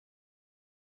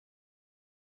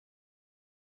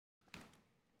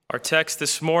Our text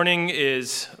this morning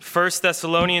is 1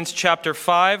 Thessalonians chapter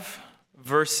 5,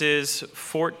 verses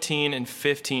 14 and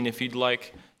 15, if you'd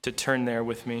like to turn there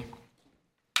with me.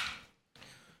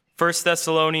 1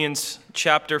 Thessalonians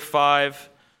chapter 5,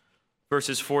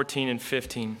 verses 14 and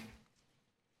 15.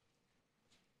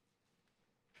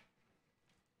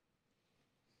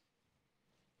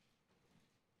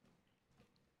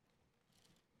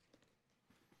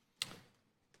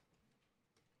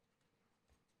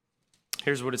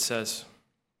 Here's what it says.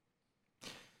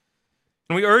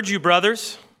 And we urge you,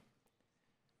 brothers,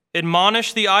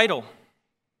 admonish the idle,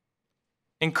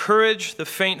 encourage the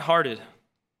faint-hearted,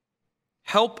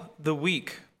 help the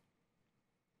weak,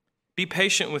 be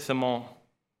patient with them all.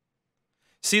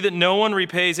 See that no one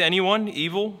repays anyone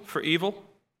evil for evil,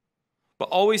 but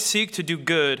always seek to do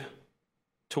good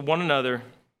to one another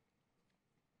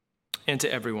and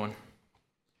to everyone.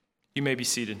 You may be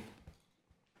seated.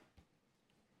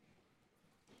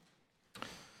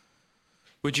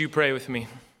 Would you pray with me?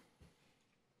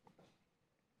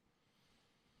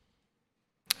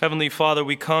 Heavenly Father,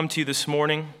 we come to you this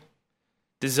morning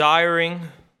desiring,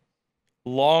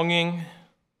 longing,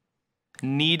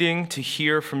 needing to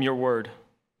hear from your word.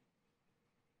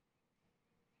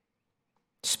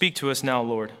 Speak to us now,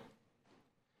 Lord.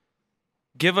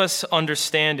 Give us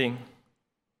understanding.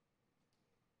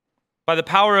 By the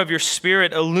power of your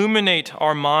Spirit, illuminate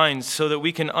our minds so that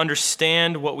we can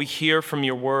understand what we hear from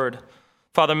your word.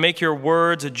 Father, make your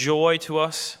words a joy to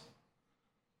us.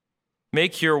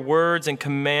 Make your words and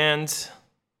commands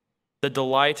the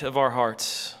delight of our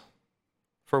hearts.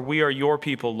 For we are your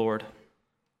people, Lord,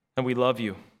 and we love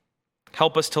you.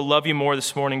 Help us to love you more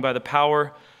this morning by the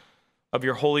power of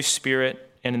your Holy Spirit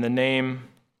and in the name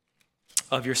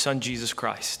of your Son, Jesus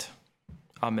Christ.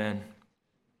 Amen.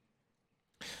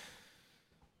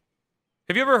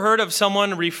 Have you ever heard of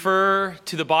someone refer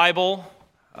to the Bible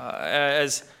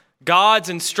as God's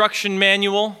instruction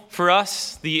manual for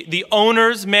us, the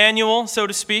owner's manual, so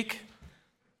to speak,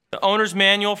 the owner's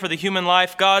manual for the human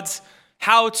life, God's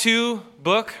how-to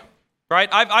book, right?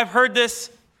 I've heard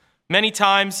this many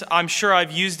times. I'm sure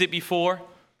I've used it before.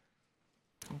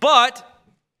 But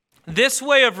this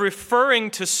way of referring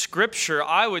to Scripture,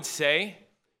 I would say,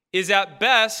 is at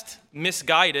best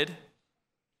misguided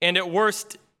and at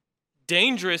worst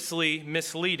dangerously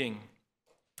misleading.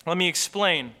 Let me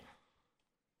explain.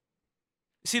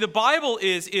 See, the Bible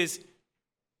is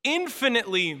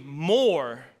infinitely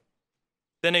more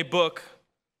than a book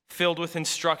filled with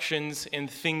instructions and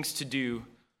things to do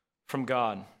from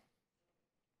God.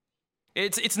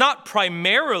 It's not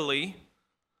primarily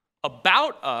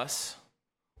about us,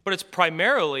 but it's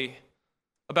primarily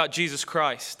about Jesus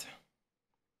Christ.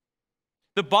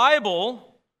 The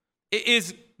Bible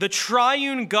is the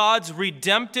triune God's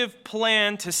redemptive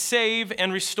plan to save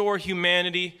and restore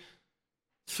humanity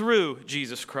through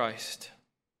Jesus Christ.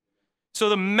 So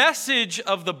the message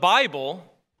of the Bible,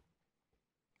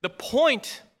 the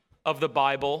point of the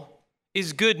Bible,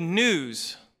 is good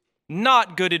news,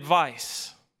 not good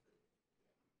advice.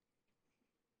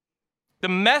 The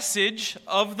message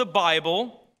of the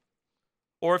Bible,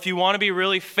 or if you want to be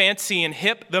really fancy and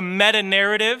hip, the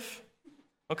meta-narrative,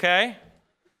 okay,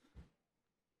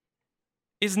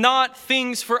 is not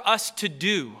things for us to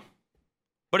do.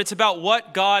 But it's about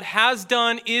what God has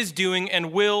done, is doing,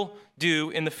 and will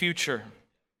do in the future.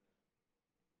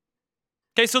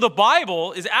 Okay, so the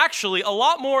Bible is actually a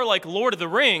lot more like Lord of the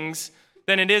Rings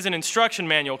than it is an instruction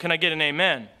manual. Can I get an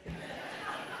amen?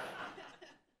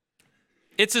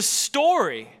 It's a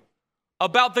story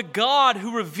about the God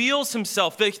who reveals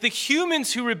himself, the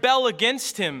humans who rebel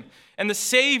against him, and the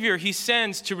Savior he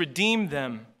sends to redeem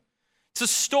them. It's a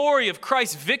story of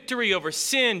Christ's victory over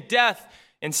sin, death,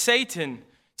 and Satan.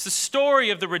 It's the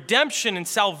story of the redemption and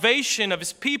salvation of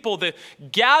his people, the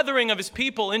gathering of his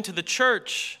people into the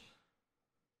church.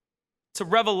 It's a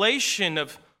revelation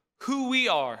of who we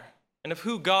are and of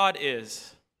who God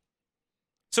is.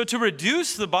 So to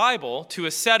reduce the Bible to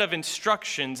a set of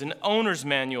instructions, an owner's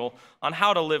manual on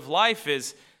how to live life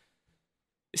is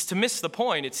to miss the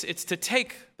point. It's to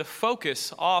take the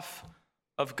focus off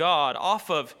of God,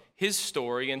 off of his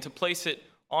story, and to place it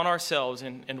on ourselves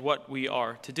and what we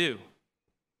are to do.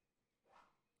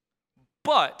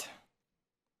 But,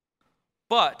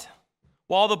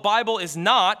 while the Bible is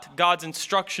not God's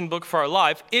instruction book for our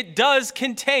life, it does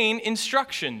contain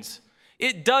instructions.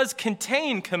 It does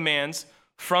contain commands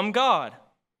from God.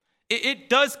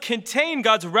 It does contain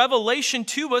God's revelation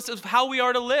to us of how we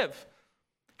are to live,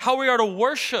 how we are to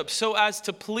worship so as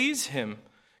to please him.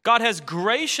 God has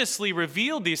graciously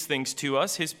revealed these things to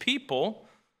us, his people,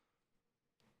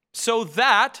 so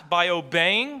that by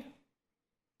obeying,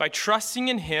 by trusting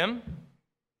in him,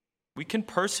 we can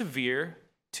persevere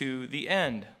to the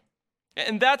end.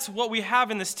 And that's what we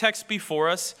have in this text before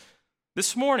us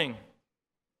this morning.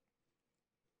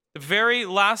 The very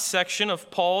last section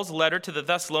of Paul's letter to the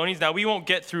Thessalonians. Now, we won't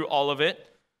get through all of it,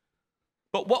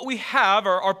 but what we have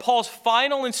are Paul's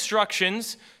final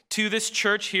instructions to this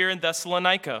church here in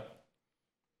Thessalonica.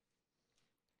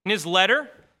 In his letter,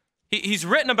 he's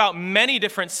written about many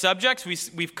different subjects.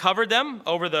 We've covered them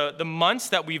over the months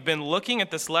that we've been looking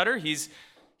at this letter. He's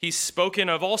spoken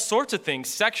of all sorts of things: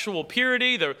 sexual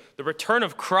purity, the return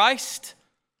of Christ,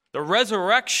 the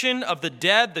resurrection of the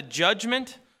dead, the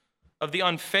judgment of the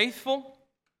unfaithful,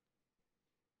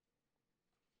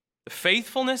 the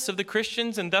faithfulness of the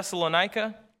Christians in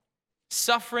Thessalonica,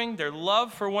 suffering, their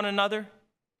love for one another.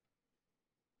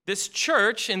 This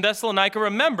church in Thessalonica,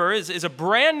 remember, is a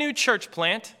brand new church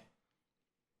plant.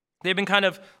 They've been kind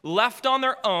of left on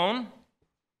their own,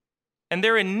 and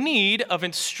they're in need of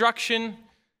instruction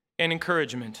and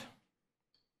encouragement.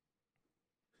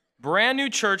 Brand new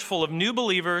church full of new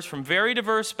believers from very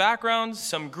diverse backgrounds,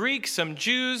 some Greeks, some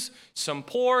Jews, some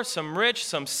poor, some rich,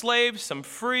 some slaves, some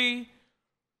free.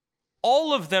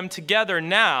 All of them together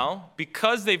now,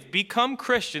 because they've become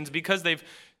Christians, because they've,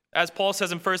 as Paul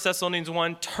says in 1 Thessalonians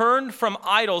 1, turned from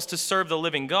idols to serve the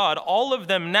living God, all of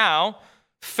them now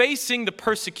facing the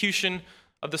persecution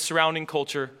of the surrounding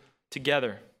culture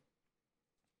together.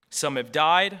 Some have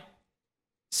died.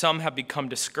 Some have become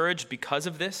discouraged because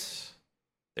of this.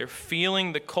 They're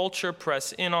feeling the culture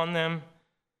press in on them,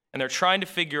 and they're trying to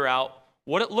figure out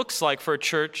what it looks like for a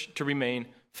church to remain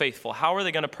faithful. How are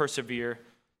they going to persevere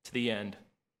to the end?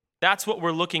 That's what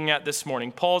we're looking at this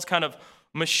morning. Paul's kind of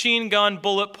machine gun,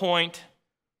 bullet point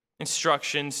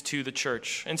instructions to the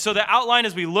church. And so the outline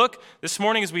as we look this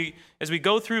morning, as we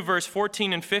go through verse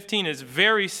 14 and 15 is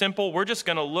very simple. We're just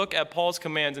going to look at Paul's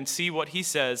commands and see what he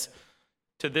says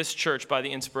to this church by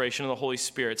the inspiration of the Holy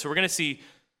Spirit. So we're going to see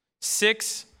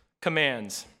 6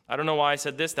 commands. I don't know why I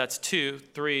said this. That's 2,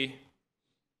 3,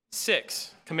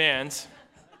 6 commands.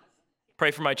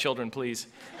 Pray for my children, please.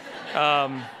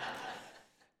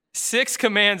 6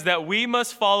 commands that we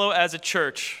must follow as a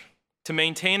church to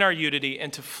maintain our unity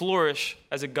and to flourish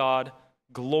as a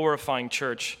God-glorifying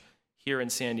church here in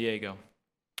San Diego.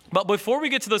 But before we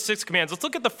get to those 6 commands, let's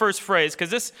look at the first phrase, because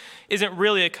this isn't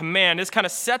really a command. This kind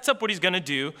of sets up what he's going to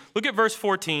do. Look at verse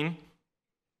 14.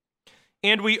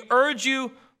 And we urge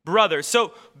you, brothers.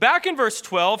 So back in verse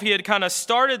 12, he had kind of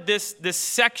started this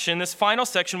section, this final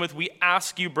section with, we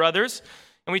ask you, brothers.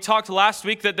 And we talked last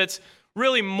week that that's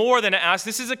really more than an ask.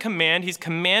 This is a command. He's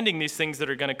commanding these things that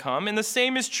are going to come. And the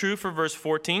same is true for verse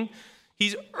 14.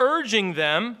 He's urging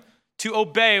them to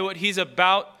obey what he's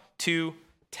about to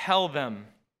tell them.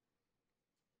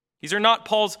 These are not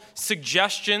Paul's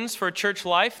suggestions for church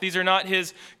life. These are not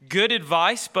his good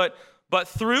advice, but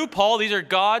through Paul, these are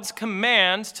God's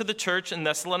commands to the church in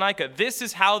Thessalonica. This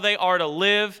is how they are to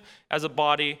live as a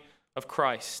body of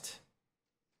Christ.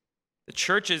 The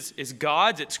church is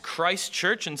God's, it's Christ's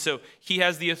church, and so he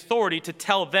has the authority to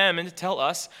tell them and to tell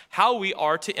us how we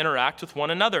are to interact with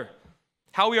one another,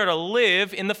 how we are to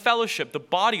live in the fellowship, the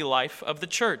body life of the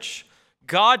church.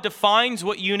 God defines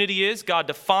what unity is, God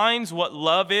defines what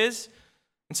love is,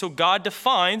 and so God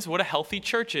defines what a healthy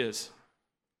church is.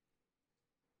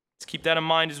 Let's keep that in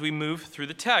mind as we move through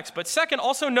the text. But second,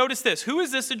 also notice this. Who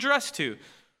is this addressed to?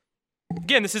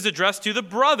 Again, this is addressed to the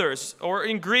brothers, or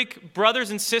in Greek,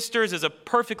 brothers and sisters is a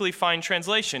perfectly fine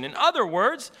translation. In other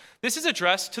words, this is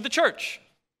addressed to the church.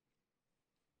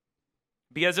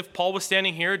 Be as if Paul was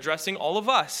standing here addressing all of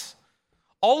us.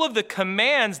 All of the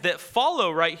commands that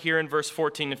follow right here in verse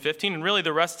 14 and 15, and really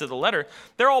the rest of the letter,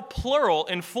 they're all plural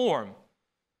in form.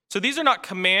 So these are not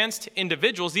commands to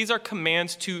individuals, these are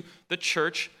commands to the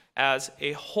church as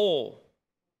a whole.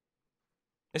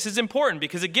 This is important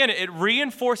because, again, it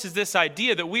reinforces this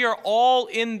idea that we are all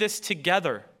in this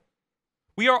together.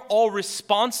 We are all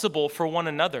responsible for one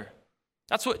another.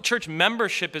 That's what church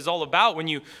membership is all about.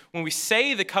 When we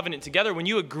say the covenant together, when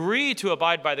you agree to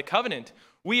abide by the covenant,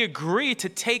 we agree to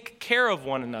take care of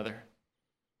one another.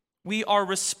 We are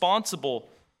responsible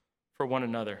for one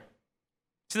another.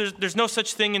 So there's no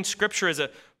such thing in Scripture as a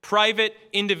private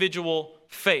individual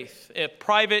faith, a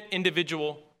private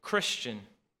individual Christian.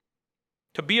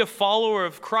 To be a follower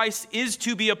of Christ is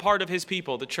to be a part of his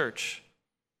people, the church.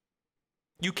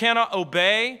 You cannot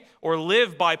obey or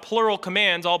live by plural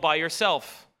commands all by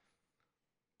yourself.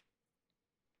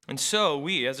 And so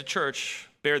we, as a church,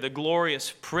 bear the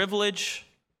glorious privilege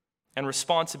and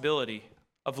responsibility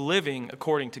of living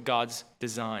according to God's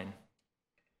design.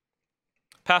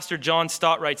 Pastor John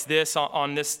Stott writes this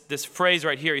on this phrase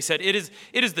right here. He said, it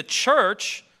is the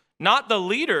church not the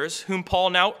leaders whom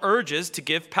Paul now urges to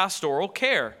give pastoral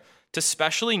care to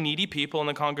specially needy people in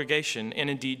the congregation and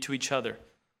indeed to each other.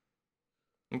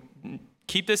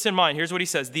 Keep this in mind. Here's what he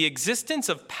says. The existence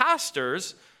of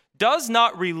pastors does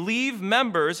not relieve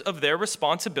members of their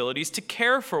responsibilities to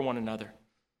care for one another.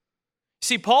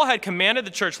 See, Paul had commanded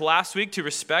the church last week to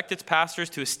respect its pastors,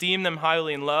 to esteem them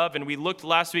highly in love, and we looked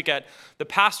last week at the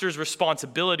pastor's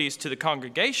responsibilities to the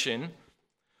congregation,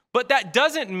 but that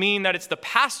doesn't mean that it's the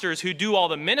pastors who do all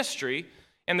the ministry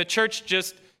and the church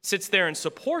just sits there and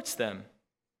supports them.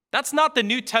 That's not the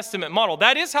New Testament model.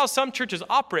 That is how some churches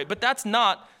operate, but that's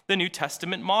not the New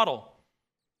Testament model.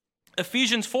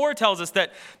 Ephesians 4 tells us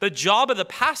that the job of the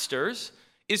pastors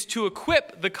is to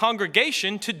equip the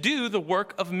congregation to do the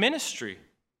work of ministry.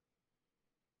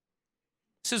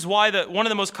 This is why one of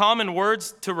the most common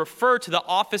words to refer to the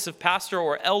office of pastor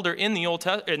or elder in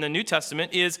the New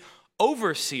Testament is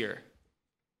overseer.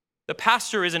 The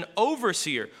pastor is an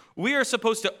overseer. We are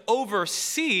supposed to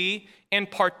oversee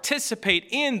and participate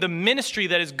in the ministry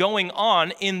that is going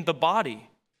on in the body.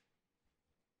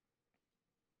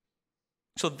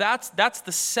 So that's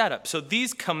the setup. So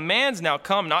these commands now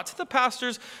come not to the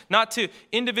pastors, not to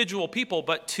individual people,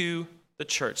 but to the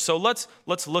church. So let's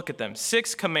look at them.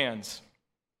 6 commands.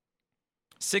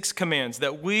 6 commands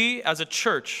that we as a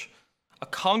church, a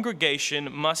congregation,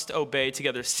 must obey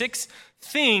together. 6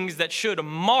 things that should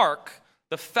mark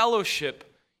the fellowship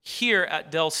here at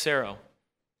Del Cerro.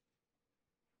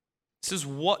 This is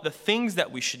what the things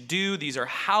that we should do. These are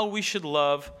how we should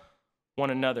love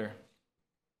one another.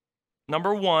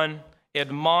 Number 1,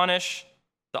 admonish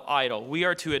the idle. We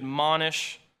are to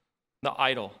admonish the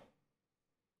idle.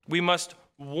 We must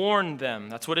warn them.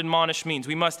 That's what admonish means.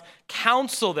 We must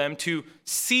counsel them to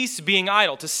cease being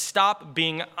idle, to stop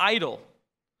being idle.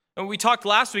 And we talked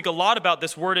last week a lot about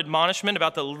this word admonishment,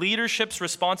 about the leadership's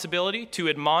responsibility to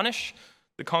admonish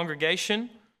the congregation.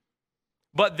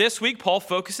 But this week, Paul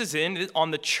focuses in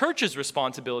on the church's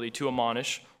responsibility to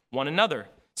admonish one another,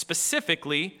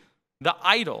 specifically the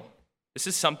idle. This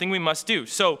is something we must do.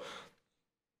 So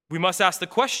we must ask the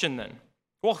question then,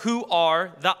 well, who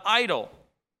are the idle?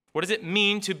 What does it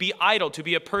mean to be idle, to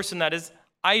be a person that is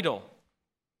idle?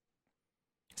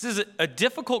 This is a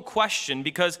difficult question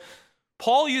because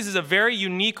Paul uses a very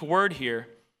unique word here.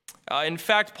 In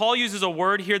fact, Paul uses a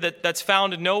word here that's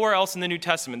found nowhere else in the New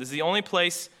Testament. This is the only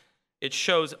place it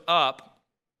shows up.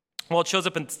 Well, it shows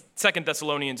up in 2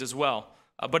 Thessalonians as well.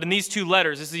 But in these 2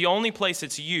 letters, this is the only place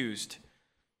it's used.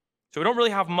 So we don't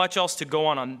really have much else to go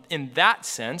on in that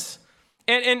sense.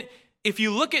 And if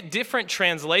you look at different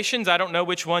translations, I don't know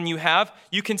which one you have,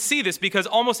 you can see this because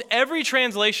almost every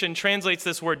translation translates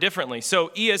this word differently. So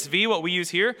ESV, what we use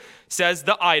here, says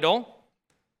the idle.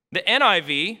 The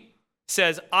NIV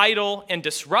says idle and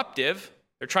disruptive.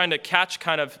 They're trying to catch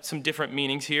kind of some different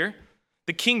meanings here.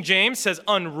 The King James says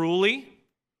unruly.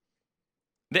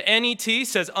 The NET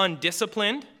says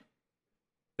undisciplined.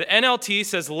 The NLT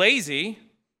says lazy.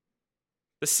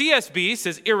 The CSB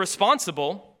says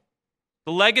irresponsible.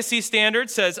 The Legacy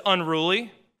Standard says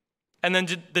unruly. And then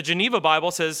the Geneva Bible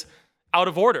says out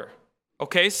of order.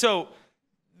 Okay, so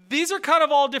these are kind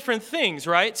of all different things,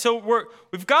 right? So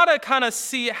we've got to kind of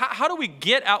see how do we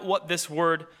get at what this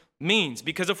word means?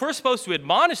 Because if we're supposed to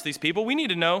admonish these people, we need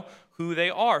to know who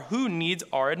they are, who needs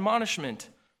our admonishment.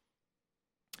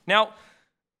 Now,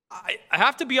 I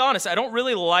have to be honest, I don't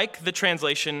really like the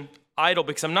translation idle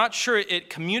because I'm not sure it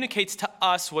communicates to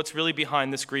us what's really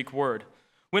behind this Greek word.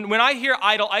 When I hear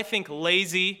idle, I think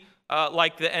lazy,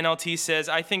 like the NLT says.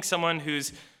 I think someone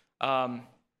who's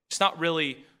just not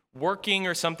really working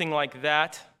or something like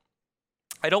that.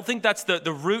 I don't think that's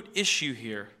the root issue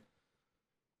here.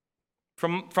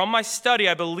 From my study,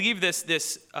 I believe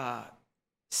this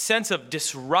sense of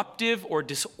disruptive or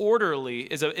disorderly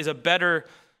is a better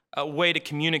way to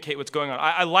communicate what's going on.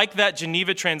 I like that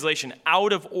Geneva translation,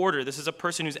 out of order. This is a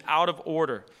person who's out of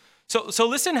order. So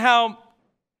listen how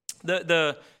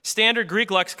the standard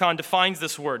Greek lexicon defines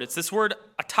this word. It's this word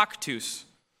ataktus.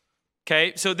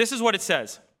 Okay, so this is what it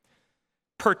says.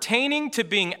 Pertaining to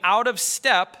being out of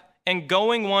step and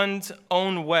going one's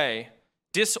own way,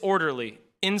 disorderly,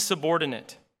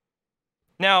 insubordinate.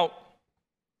 Now,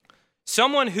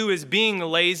 someone who is being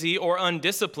lazy or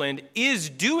undisciplined is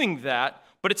doing that,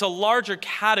 but it's a larger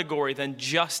category than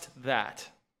just that.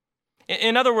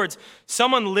 In other words,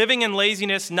 someone living in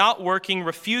laziness, not working,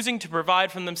 refusing to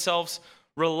provide for themselves,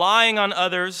 relying on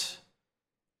others,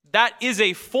 that is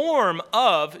a form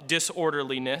of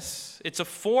disorderliness. It's a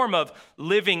form of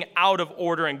living out of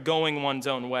order and going one's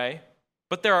own way.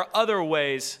 But there are other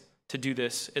ways to do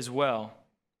this as well.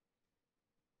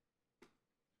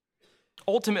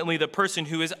 Ultimately, the person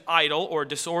who is idle or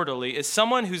disorderly is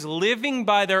someone who's living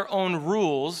by their own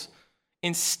rules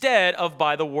instead of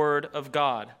by the word of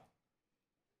God.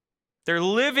 They're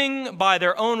living by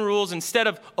their own rules instead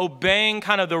of obeying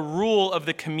kind of the rule of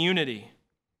the community.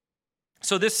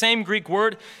 So this same Greek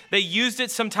word, they used it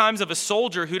sometimes of a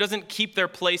soldier who doesn't keep their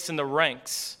place in the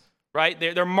ranks, right?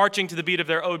 They're marching to the beat of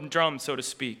their own drum, so to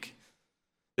speak.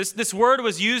 This word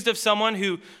was used of someone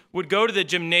who would go to the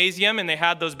gymnasium, and they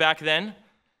had those back then,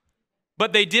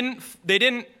 but they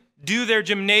didn't do their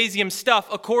gymnasium stuff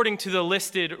according to the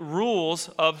listed rules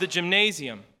of the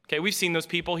gymnasium. Okay, we've seen those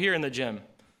people here in the gym.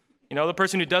 You know, the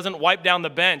person who doesn't wipe down the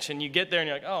bench, and you get there and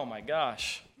you're like, oh my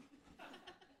gosh.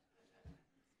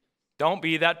 Don't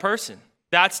be that person.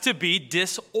 That's to be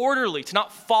disorderly, to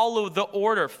not follow the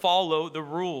order, follow the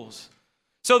rules.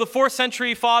 So the 4th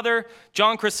century father,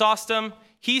 John Chrysostom,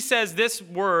 he says this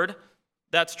word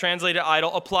that's translated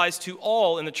idle applies to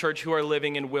all in the church who are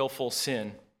living in willful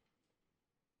sin.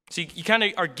 So you kind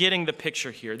of are getting the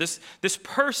picture here. This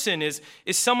person is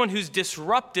someone who's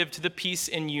disruptive to the peace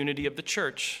and unity of the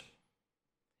church.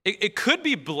 It could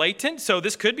be blatant, so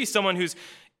this could be someone who's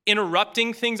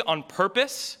interrupting things on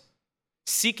purpose,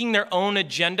 seeking their own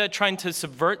agenda, trying to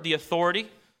subvert the authority.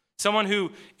 Someone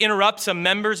who interrupts a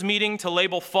members' meeting to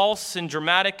label false and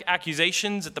dramatic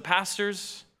accusations at the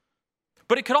pastors.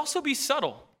 But it could also be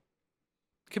subtle.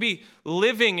 It could be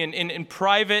living in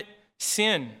private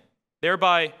sin,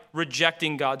 thereby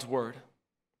rejecting God's word.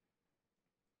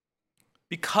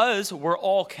 Because we're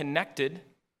all connected,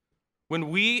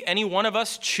 when any one of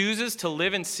us chooses to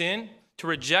live in sin, to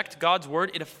reject God's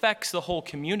word, it affects the whole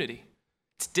community.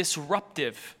 It's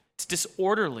disruptive. It's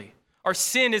disorderly. Our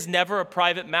sin is never a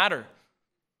private matter.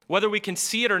 Whether we can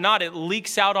see it or not, it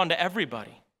leaks out onto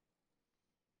everybody.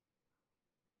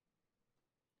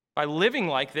 By living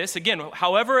like this, again,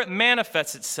 however it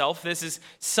manifests itself, this is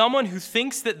someone who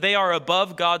thinks that they are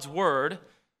above God's word,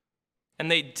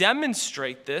 and they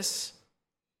demonstrate this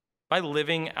by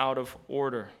living out of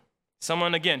order.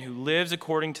 Someone, again, who lives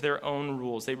according to their own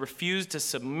rules. They refuse to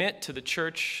submit to the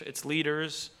church, its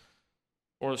leaders,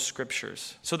 or the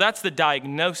scriptures. So that's the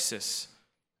diagnosis.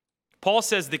 Paul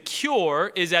says the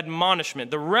cure is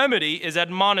admonishment. The remedy is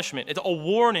admonishment. It's a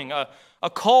warning, a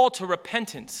call to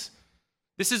repentance.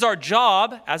 This is our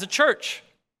job as a church.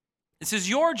 This is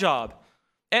your job.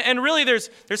 And really, there's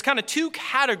kind of 2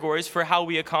 categories for how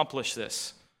we accomplish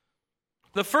this.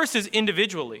 The first is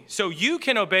individually. So you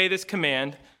can obey this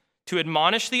command to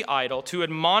admonish the idle, to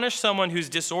admonish someone who's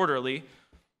disorderly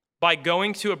by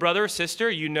going to a brother or sister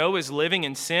you know is living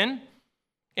in sin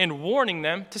and warning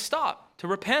them to stop, to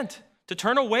repent, to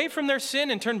turn away from their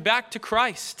sin and turn back to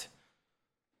Christ.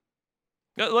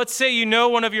 Let's say you know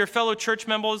one of your fellow church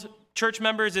members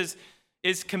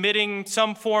is committing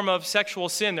some form of sexual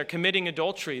sin. They're committing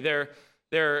adultery.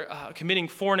 They're committing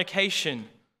fornication.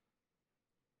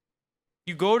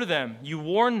 You go to them, you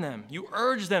warn them, you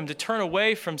urge them to turn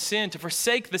away from sin, to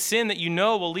forsake the sin that you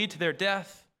know will lead to their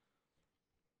death.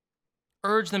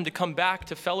 Urge them to come back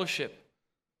to fellowship.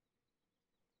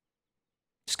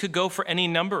 This could go for any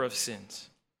number of sins.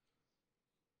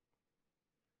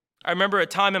 I remember a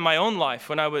time in my own life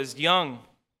when I was young,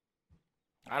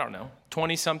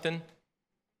 20-something,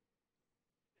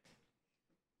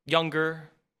 younger.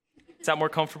 Is that more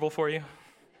comfortable for you?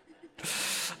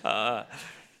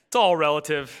 It's all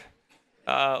relative.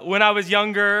 When I was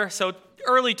younger, so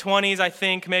early 20s, I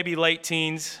think, maybe late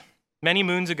teens, many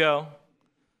moons ago,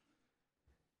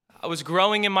 I was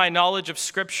growing in my knowledge of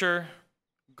Scripture,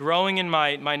 growing in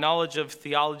my knowledge of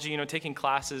theology, taking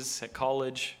classes at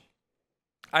college.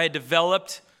 I had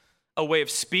developed a way of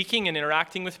speaking and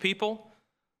interacting with people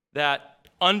that,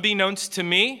 unbeknownst to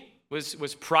me,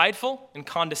 was prideful and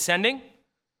condescending.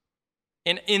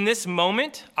 And in this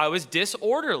moment, I was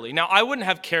disorderly. Now, I wouldn't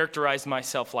have characterized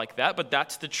myself like that, but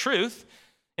that's the truth.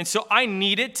 And so I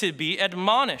needed to be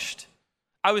admonished.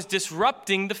 I was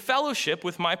disrupting the fellowship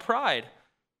with my pride.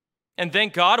 And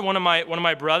thank God, one of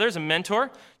my brothers, a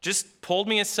mentor, just pulled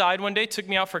me aside one day, took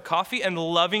me out for coffee, and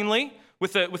lovingly,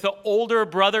 with an older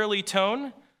brotherly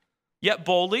tone, yet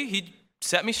boldly, he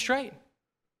set me straight.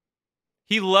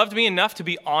 He loved me enough to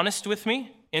be honest with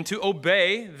me and to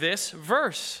obey this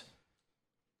verse.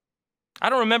 I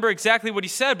don't remember exactly what he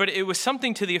said, but it was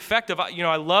something to the effect of,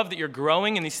 I love that you're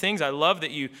growing in these things. I love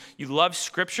that you love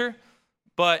Scripture,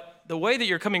 but the way that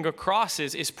you're coming across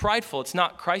is prideful. It's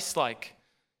not Christ-like.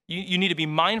 You need to be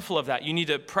mindful of that. You need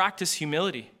to practice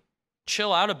humility.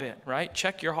 Chill out a bit, right?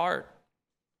 Check your heart.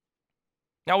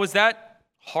 Now, was that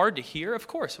hard to hear? Of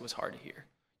course it was hard to hear.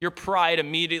 Your pride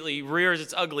immediately rears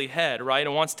its ugly head, right,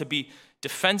 and wants to be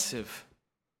defensive.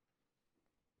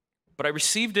 But I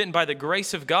received it, and by the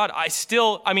grace of God,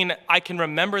 I can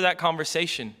remember that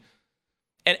conversation.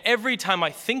 And every time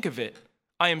I think of it,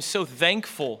 I am so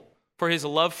thankful for his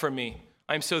love for me.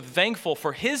 I am so thankful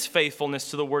for his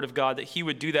faithfulness to the word of God that he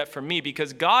would do that for me,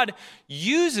 because God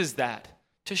uses that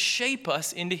to shape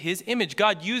us into his image.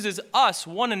 God uses us,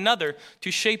 one another,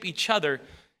 to shape each other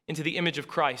into the image of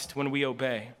Christ when we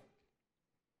obey.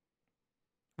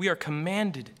 We are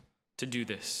commanded to do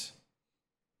this.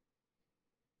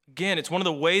 Again, it's one of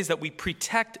the ways that we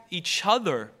protect each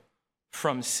other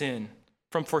from sin,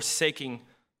 from forsaking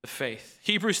the faith.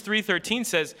 Hebrews 3:13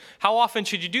 says, how often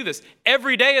should you do this?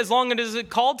 Every day, as long as it is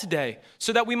called today,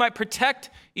 so that we might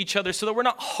protect each other, so that we're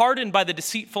not hardened by the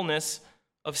deceitfulness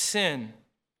of sin.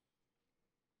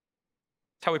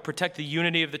 That's how we protect the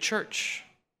unity of the church.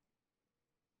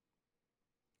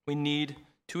 We need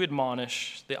to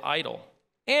admonish the idle.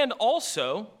 And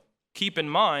also, keep in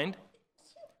mind,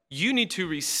 you need to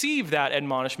receive that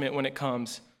admonishment when it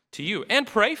comes to you and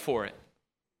pray for it.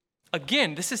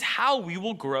 Again, this is how we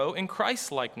will grow in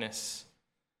Christ-likeness.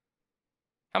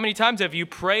 How many times have you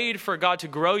prayed for God to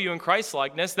grow you in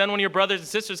Christ-likeness? Then one of your brothers and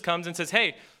sisters comes and says,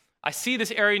 hey, I see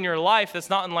this area in your life that's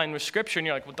not in line with Scripture. And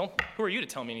you're like, well, who are you to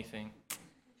tell me anything?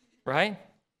 Right?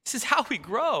 This is how we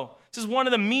grow. This is one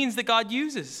of the means that God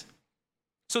uses.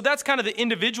 So that's kind of the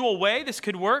individual way this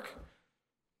could work.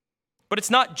 But it's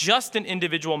not just an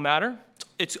individual matter.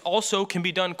 It also can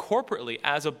be done corporately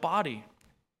as a body.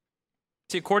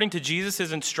 See, according to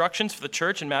Jesus' instructions for the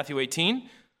church in Matthew 18,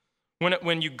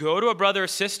 when you go to a brother or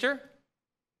sister,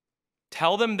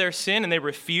 tell them their sin and they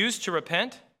refuse to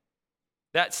repent,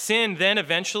 that sin then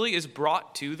eventually is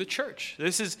brought to the church.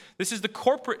 This is the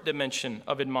corporate dimension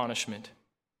of admonishment.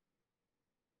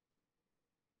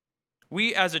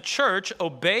 We as a church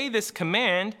obey this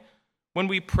command when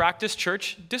we practice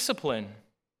church discipline.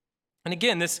 And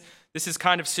again, this is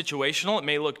kind of situational. It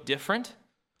may look different.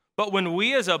 But when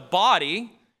we as a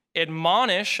body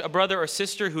admonish a brother or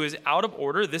sister who is out of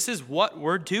order, this is what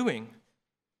we're doing.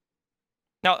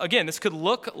 Now, again, this could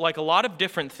look like a lot of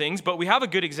different things, but we have a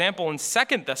good example in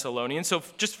 2 Thessalonians. So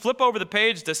just flip over the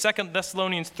page to 2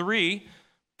 Thessalonians 3,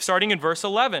 starting in verse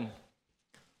 11.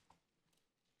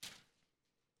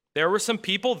 There were some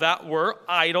people that were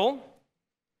idle.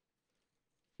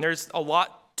 There's a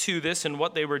lot to this and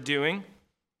what they were doing.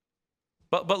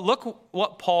 But look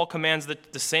what Paul commands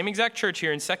the same exact church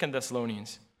here in 2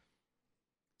 Thessalonians.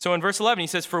 So in verse 11, he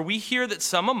says, for we hear that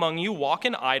some among you walk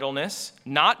in idleness,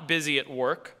 not busy at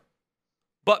work,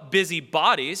 but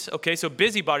busybodies. Okay, so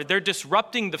busybodies, they're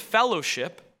disrupting the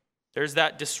fellowship. There's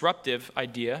that disruptive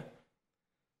idea.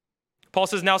 Paul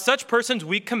says, now such persons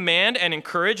we command and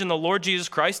encourage in the Lord Jesus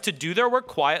Christ to do their work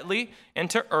quietly and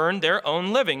to earn their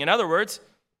own living. In other words,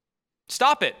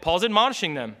 stop it. Paul's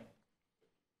admonishing them.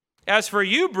 As for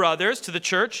you, brothers, to the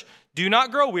church, do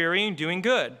not grow weary in doing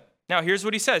good. Now, here's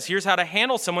what he says. Here's how to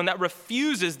handle someone that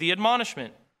refuses the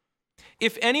admonishment.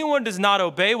 If anyone does not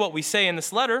obey what we say in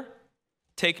this letter,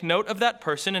 take note of that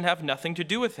person and have nothing to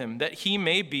do with him, that he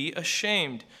may be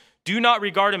ashamed. Do not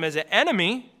regard him as an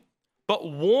enemy,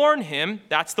 but warn him.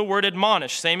 That's the word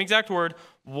admonish, same exact word.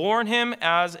 Warn him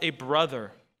as a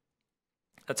brother.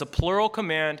 That's a plural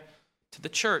command to the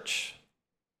church.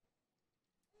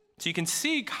 So you can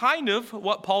see kind of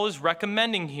what Paul is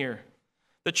recommending here.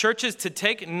 The church is to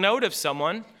take note of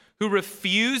someone who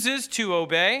refuses to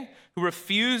obey, who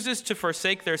refuses to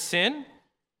forsake their sin,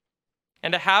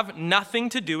 and to have nothing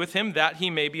to do with him that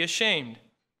he may be ashamed.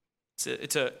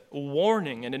 It's a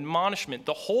warning, an admonishment.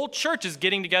 The whole church is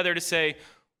getting together to say,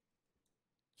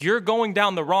 you're going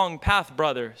down the wrong path,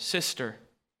 brother, sister.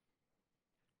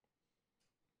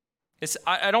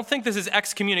 I don't think this is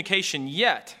excommunication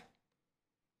yet.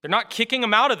 They're not kicking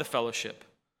them out of the fellowship,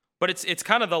 but it's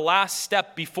kind of the last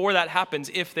step before that happens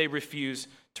if they refuse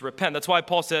to repent. That's why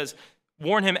Paul says,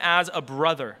 warn him as a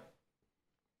brother.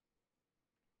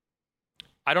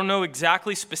 I don't know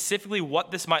exactly specifically what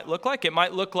this might look like. It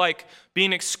might look like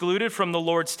being excluded from the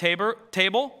Lord's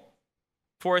table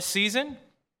for a season.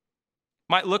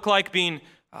 Might look like being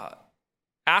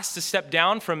asked to step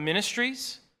down from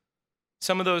ministries.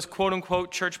 Some of those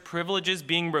quote-unquote church privileges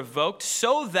being revoked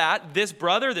so that this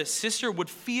brother, this sister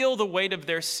would feel the weight of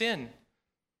their sin,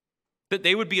 that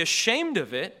they would be ashamed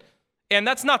of it. And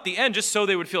that's not the end, just so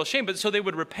they would feel ashamed, but so they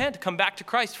would repent, come back to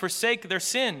Christ, forsake their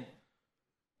sin.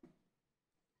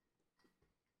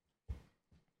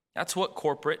 That's what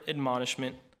corporate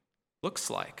admonishment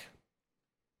looks like.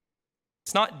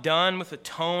 It's not done with a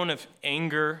tone of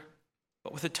anger,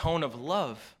 but with a tone of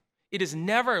love. It is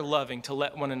never loving to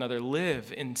let one another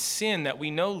live in sin that we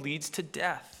know leads to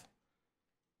death.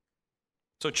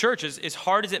 So church, as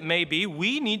hard as it may be,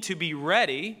 we need to be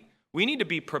ready. We need to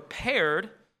be prepared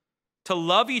to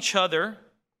love each other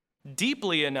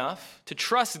deeply enough, to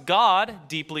trust God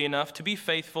deeply enough to be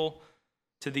faithful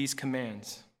to these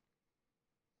commands.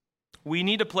 We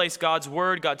need to place God's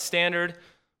word, God's standard,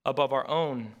 above our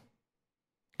own.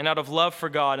 And out of love for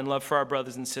God and love for our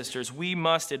brothers and sisters, we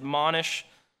must admonish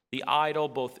the idle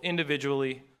both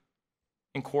individually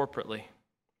and corporately.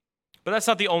 But that's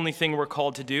not the only thing we're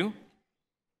called to do.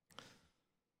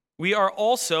 We are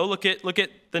also, look at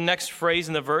the next phrase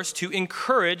in the verse, to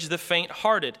encourage the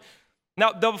faint-hearted.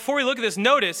 Now, before we look at this,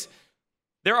 notice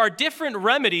there are different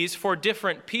remedies for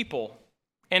different people.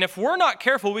 And if we're not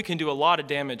careful, we can do a lot of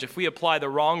damage if we apply the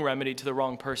wrong remedy to the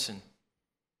wrong person.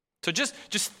 So just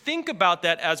think about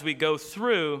that as we go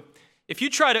through. If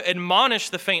you try to admonish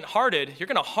the faint-hearted, you're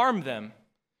going to harm them.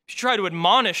 If you try to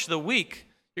admonish the weak,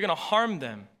 you're going to harm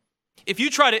them. If you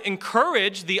try to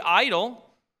encourage the idle,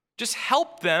 just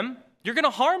help them, you're going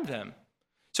to harm them.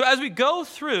 So as we go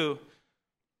through,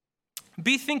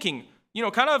 be thinking,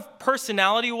 kind of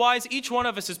personality-wise, each one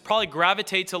of us probably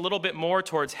gravitates a little bit more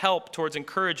towards help, towards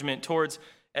encouragement, towards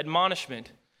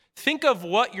admonishment. Think of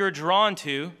what you're drawn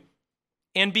to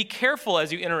and be careful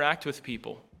as you interact with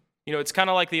people. It's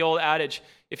kind of like the old adage,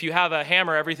 if you have a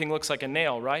hammer, everything looks like a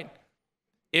nail, right?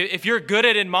 If you're good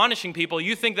at admonishing people,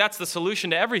 you think that's the solution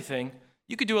to everything,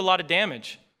 you could do a lot of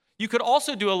damage. You could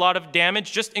also do a lot of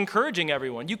damage just encouraging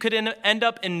everyone. You could end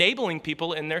up enabling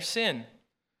people in their sin.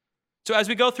 So as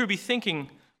we go through, be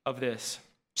thinking of this.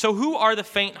 So who are the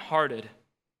faint-hearted?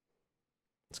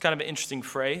 It's kind of an interesting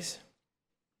phrase.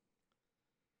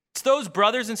 It's those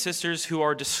brothers and sisters who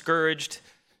are discouraged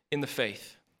in the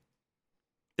faith.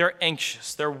 They're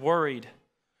anxious. They're worried.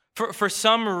 For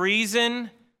some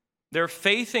reason, their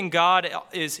faith in God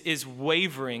is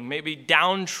wavering. Maybe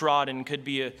downtrodden could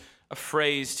be a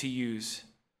phrase to use.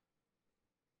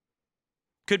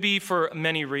 Could be for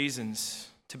many reasons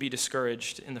to be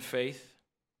discouraged in the faith.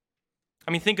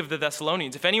 I mean, think of the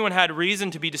Thessalonians. If anyone had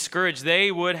reason to be discouraged, they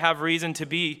would have reason to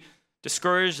be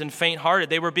discouraged and faint-hearted.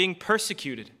 They were being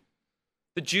persecuted.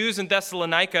 The Jews in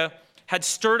Thessalonica had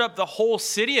stirred up the whole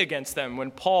city against them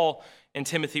when Paul and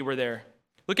Timothy were there.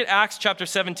 Look at Acts chapter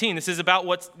 17. This is about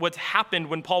what's happened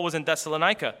when Paul was in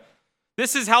Thessalonica.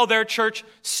 This is how their church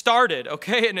started,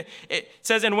 okay? And it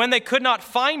says, and when they could not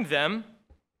find them,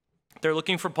 they're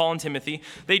looking for Paul and Timothy,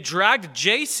 they dragged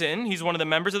Jason, he's one of the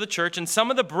members of the church, and some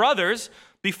of the brothers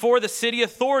before the city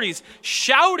authorities,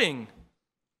 shouting,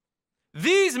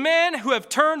 "These men who have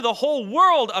turned the whole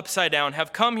world upside down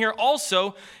have come here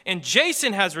also, and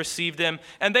Jason has received them,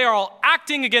 and they are all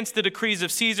acting against the decrees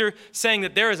of Caesar, saying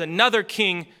that there is another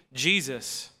king,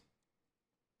 Jesus."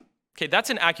 Okay,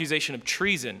 that's an accusation of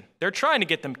treason. They're trying to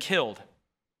get them killed.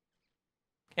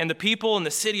 And the people and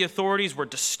the city authorities were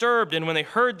disturbed, and when they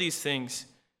heard these things,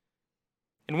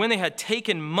 and when they had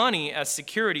taken money as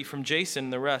security from Jason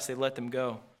and the rest, they let them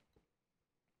go.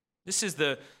 This is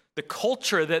the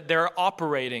culture that they're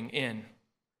operating in.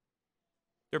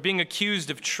 They're being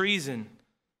accused of treason.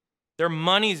 Their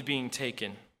money's being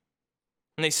taken.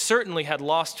 And they certainly had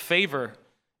lost favor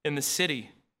in the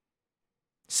city.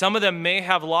 Some of them may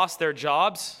have lost their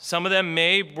jobs. Some of them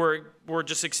were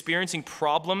just experiencing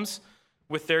problems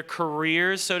with their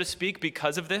careers, so to speak,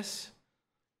 because of this.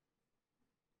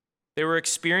 They were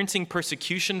experiencing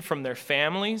persecution from their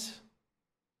families.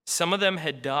 Some of them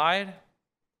had died.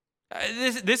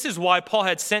 This is why Paul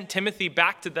had sent Timothy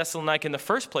back to Thessalonica in the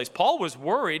first place. Paul was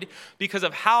worried because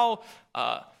of how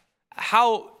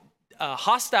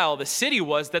hostile the city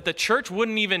was, that the church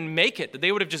wouldn't even make it, that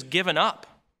they would have just given up.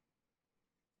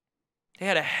 They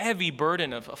had a heavy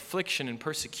burden of affliction and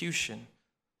persecution.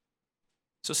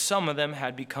 So some of them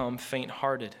had become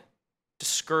faint-hearted,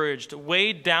 discouraged,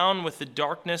 weighed down with the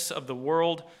darkness of the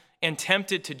world, and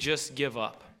tempted to just give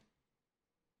up.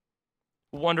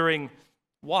 Wondering,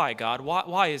 why, God?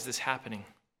 Why is this happening?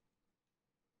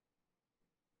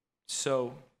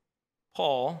 So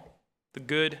Paul, the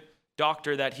good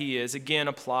doctor that he is, again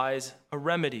applies a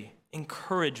remedy,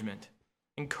 encouragement.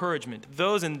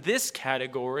 Those in this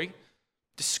category,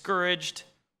 discouraged,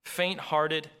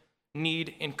 faint-hearted,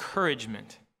 need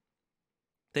encouragement.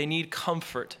 They need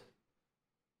comfort.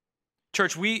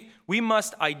 Church, we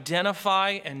must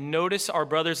identify and notice our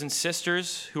brothers and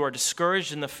sisters who are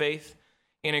discouraged in the faith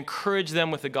and encourage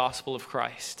them with the gospel of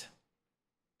Christ.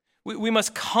 We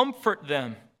must comfort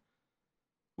them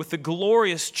with the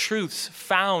glorious truths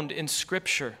found in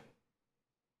Scripture.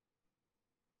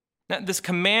 Now, this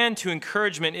command to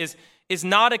encouragement is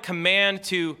not a command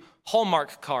to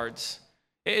Hallmark cards.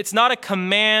 It's not a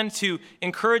command to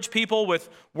encourage people with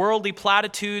worldly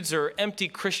platitudes or empty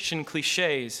Christian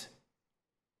cliches.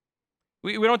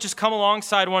 We don't just come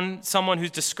alongside someone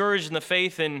who's discouraged in the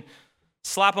faith and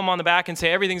slap them on the back and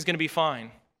say everything's going to be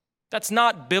fine. That's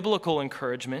not biblical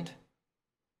encouragement.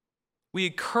 We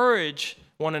encourage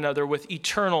one another with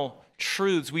eternal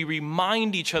truths. We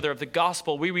remind each other of the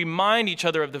gospel. We remind each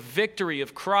other of the victory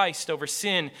of Christ over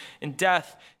sin and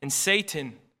death and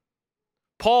Satan.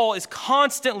 Paul is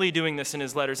constantly doing this in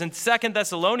his letters. In 2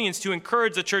 Thessalonians, to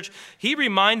encourage the church, he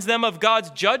reminds them of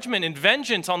God's judgment and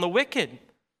vengeance on the wicked.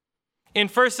 In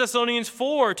 1 Thessalonians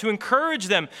 4, to encourage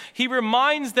them, he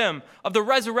reminds them of the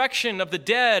resurrection of the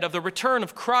dead, of the return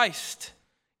of Christ.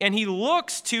 And he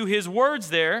looks to his words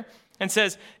there and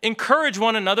says, encourage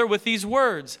one another with these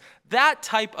words. That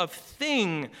type of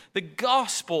thing, the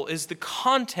gospel, is the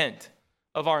content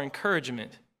of our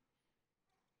encouragement.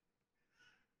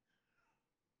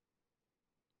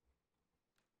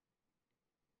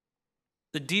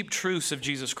 The deep truths of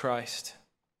Jesus Christ,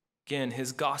 again,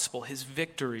 his gospel, his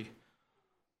victory,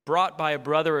 brought by a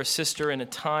brother or sister in a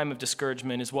time of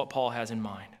discouragement is what Paul has in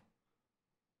mind.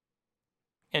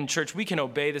 And church, we can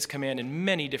obey this command in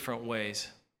many different ways.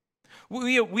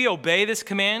 We obey this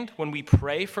command when we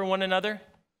pray for one another.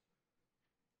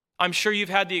 I'm sure you've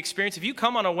had the experience. If you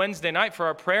come on a Wednesday night for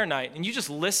our prayer night and you just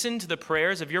listen to the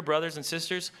prayers of your brothers and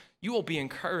sisters, you will be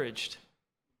encouraged.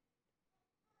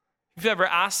 If you've ever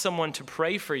asked someone to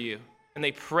pray for you and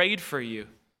they prayed for you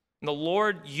and the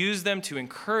Lord used them to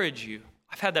encourage you,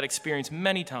 I've had that experience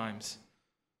many times.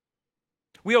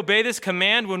 We obey this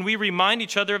command when we remind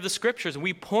each other of the scriptures and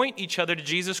we point each other to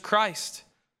Jesus Christ.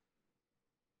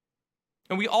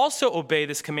 And we also obey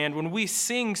this command when we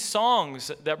sing songs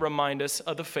that remind us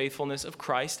of the faithfulness of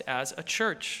Christ as a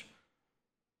church.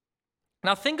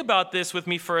 Now think about this with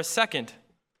me for a second.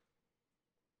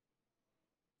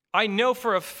 I know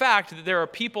for a fact that there are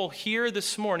people here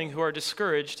this morning who are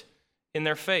discouraged in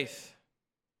their faith.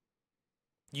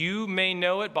 You may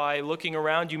know it by looking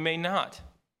around, you may not.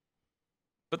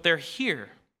 But they're here.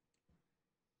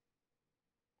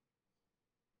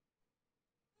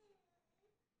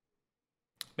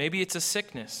 Maybe it's a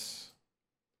sickness.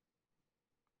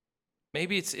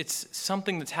 Maybe it's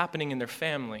something that's happening in their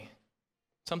family,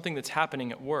 something that's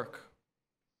happening at work.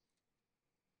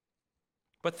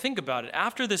 But think about it.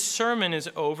 After this sermon is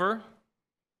over,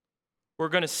 we're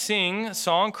going to sing a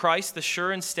song, Christ, the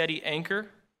Sure and Steady Anchor.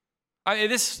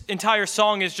 This entire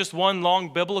song is just one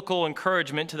long biblical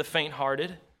encouragement to the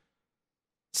faint-hearted.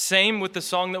 Same with the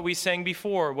song that we sang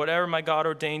before, Whatever My God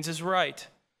Ordains is Right.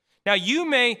 Now, you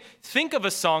may think of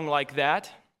a song like that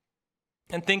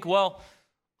and think, well,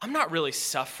 I'm not really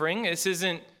suffering. This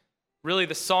isn't really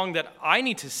the song that I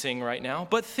need to sing right now.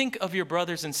 But think of your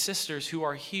brothers and sisters who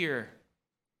are here,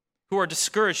 who are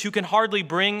discouraged, who can hardly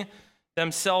bring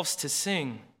themselves to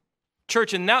sing.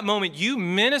 Church, in that moment, you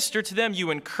minister to them,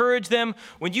 you encourage them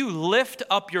when you lift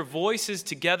up your voices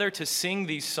together to sing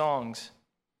these songs.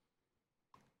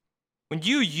 When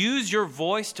you use your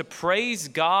voice to praise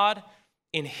God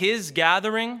in His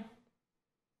gathering,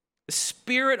 the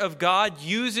Spirit of God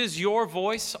uses your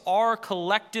voice, our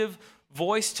collective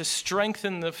voice, to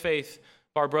strengthen the faith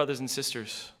of our brothers and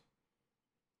sisters.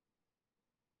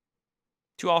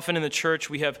 Too often in the church,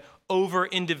 we have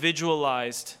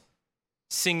over-individualized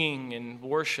singing and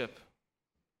worship.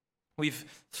 We've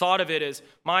thought of it as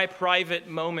my private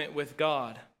moment with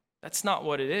God. That's not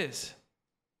what it is.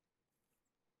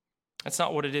 That's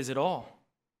not what it is at all.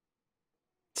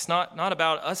 It's not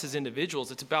about us as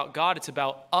individuals. It's about God. It's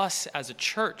about us as a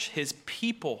church, His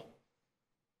people.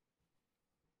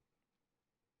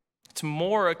 It's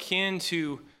more akin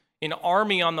to an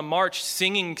army on the march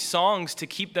singing songs to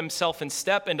keep themselves in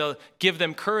step and to give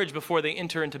them courage before they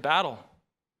enter into battle.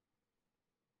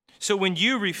 So when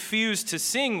you refuse to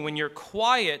sing, when you're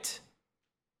quiet,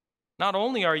 not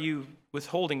only are you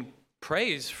withholding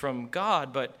praise from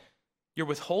God, but you're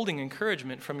withholding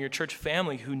encouragement from your church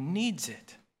family who needs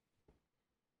it.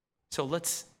 So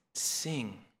let's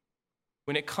sing.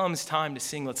 When it comes time to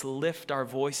sing, let's lift our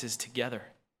voices together.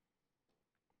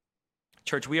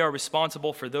 Church, we are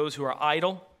responsible for those who are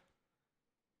idle.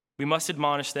 We must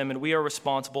admonish them, and we are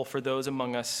responsible for those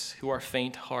among us who are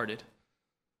faint-hearted.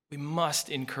 We must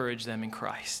encourage them in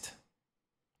Christ.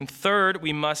 And third,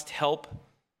 we must help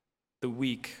the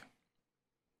weak.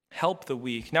 Help the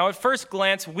weak. Now, at first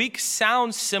glance, weak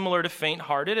sounds similar to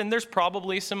faint-hearted, and there's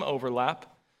probably some overlap.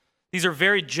 These are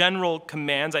very general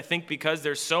commands, I think, because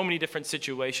there's so many different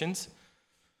situations.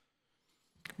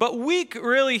 But weak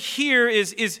really here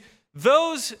is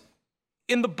those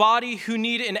in the body who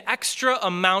need an extra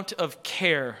amount of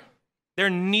care. They're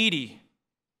needy.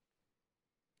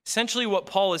 Essentially what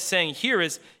Paul is saying here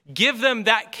is give them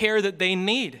that care that they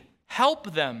need.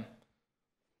 Help them.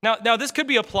 Now this could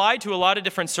be applied to a lot of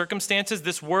different circumstances.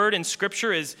 This word in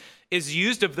Scripture is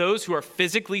used of those who are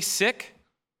physically sick.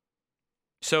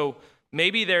 So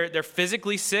maybe they're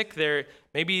physically sick.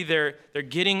 Maybe they're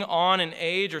getting on in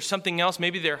age or something else.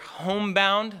 Maybe they're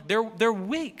homebound. They're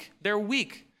weak. They're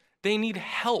weak. They need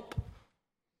help.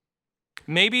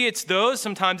 Maybe it's those,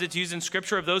 sometimes it's used in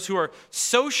Scripture, of those who are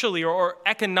socially or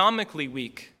economically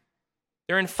weak.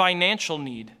 They're in financial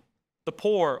need. The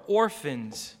poor,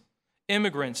 orphans,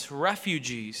 immigrants,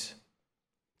 refugees.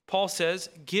 Paul says,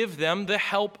 give them the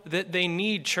help that they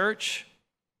need, church.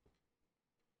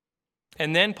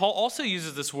 And then Paul also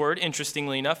uses this word,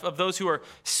 interestingly enough, of those who are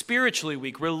spiritually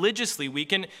weak, religiously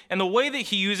weak. And the way that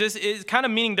he uses is kind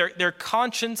of meaning their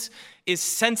conscience is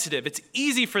sensitive. It's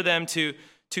easy for them to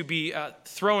be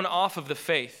thrown off of the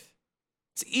faith.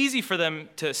 It's easy for them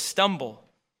to stumble.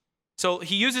 So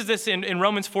he uses this in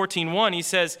Romans 14:1. He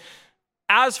says,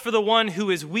 as for the one who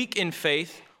is weak in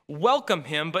faith, welcome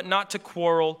him, but not to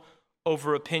quarrel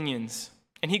over opinions.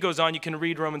 And he goes on, you can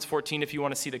read Romans 14 if you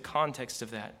want to see the context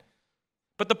of that.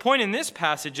 But the point in this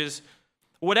passage is,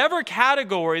 whatever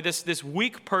category this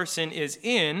weak person is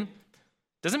in,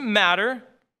 doesn't matter.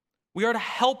 We are to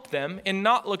help them and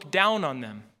not look down on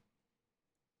them.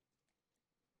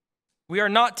 We are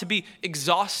not to be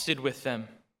exhausted with them.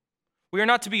 We are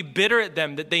not to be bitter at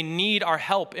them that they need our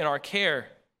help and our care.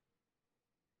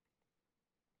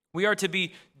 We are to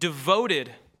be devoted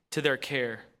to their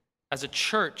care as a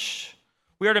church.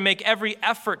 We are to make every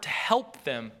effort to help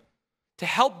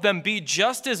them be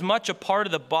just as much a part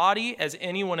of the body as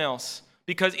anyone else,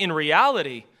 because in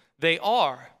reality, they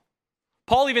are.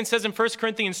 Paul even says in 1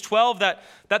 Corinthians 12 that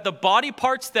the body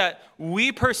parts that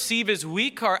we perceive as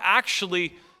weak are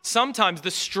actually sometimes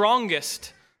the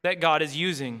strongest that God is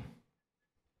using.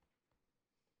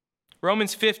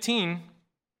 Romans 15,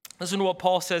 listen to what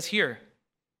Paul says here.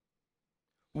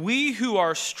 We who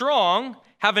are strong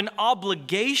have an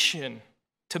obligation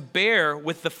to bear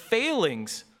with the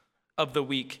failings of the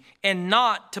weak and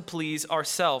not to please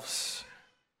ourselves.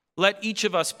 Let each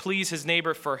of us please his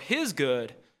neighbor for his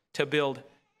good, to build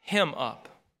him up.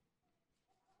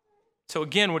 So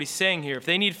again, what he's saying here, if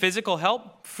they need physical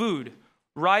help, food,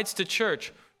 rides to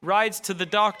church, rides to the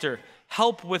doctor,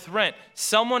 help with rent,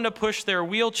 someone to push their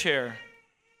wheelchair,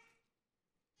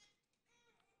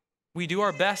 we do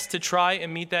our best to try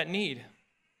and meet that need.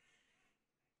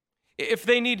 If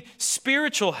they need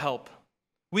spiritual help,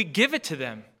 we give it to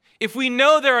them. If we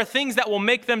know there are things that will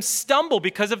make them stumble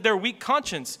because of their weak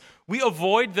conscience, we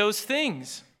avoid those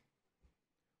things.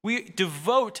 We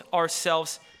devote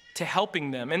ourselves to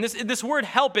helping them. And this word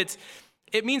help, it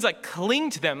means like cling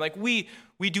to them. Like we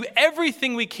do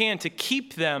everything we can to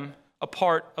keep them a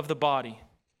part of the body.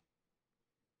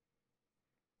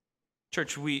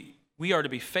 Church, we are to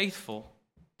be faithful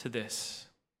to this,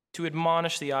 to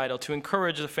admonish the idle, to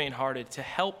encourage the faint-hearted, to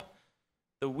help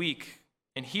the weak.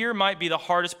 And here might be the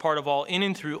hardest part of all. In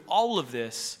and through all of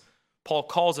this, Paul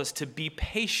calls us to be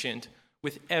patient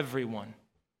with everyone.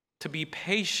 To be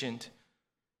patient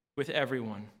with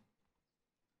everyone.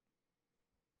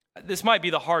 This might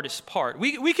be the hardest part.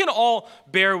 We can all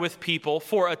bear with people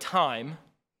for a time,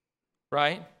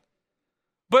 right?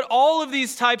 But all of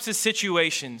these types of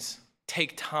situations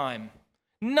take time.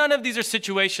 None of these are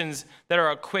situations that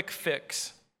are a quick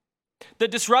fix. The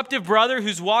disruptive brother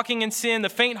who's walking in sin, the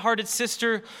faint-hearted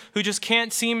sister who just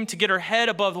can't seem to get her head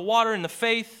above the water in the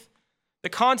faith, the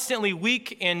constantly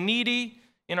weak and needy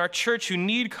in our church who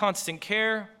need constant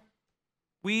care,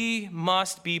 we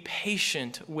must be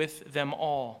patient with them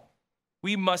all.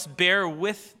 We must bear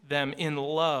with them in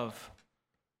love.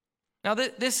 Now,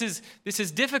 this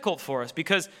is difficult for us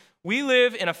because we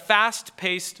live in a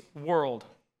fast-paced world.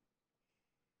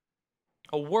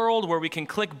 A world where we can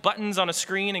click buttons on a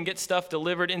screen and get stuff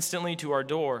delivered instantly to our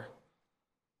door.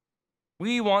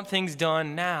 We want things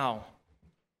done now.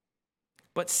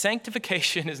 But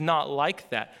sanctification is not like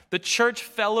that. The church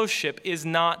fellowship is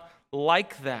not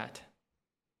like that.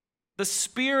 The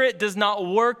Spirit does not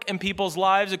work in people's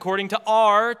lives according to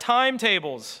our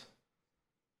timetables.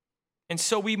 And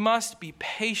so we must be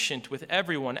patient with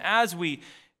everyone as we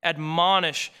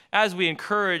admonish, as we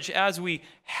encourage, as we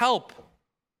help.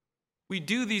 We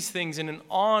do these things in an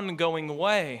ongoing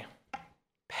way,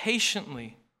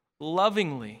 patiently,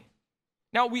 lovingly.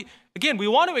 Now, we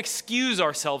want to excuse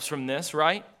ourselves from this,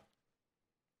 right?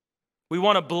 We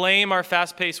want to blame our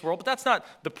fast-paced world, but that's not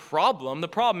the problem. The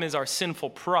problem is our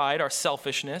sinful pride, our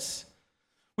selfishness.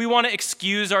 We want to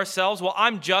excuse ourselves. Well,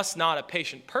 I'm just not a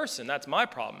patient person. That's my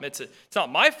problem. It's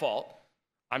not my fault.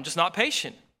 I'm just not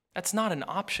patient. That's not an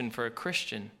option for a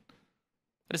Christian.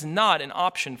 That is not an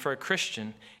option for a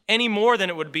Christian, any more than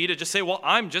it would be to just say, well,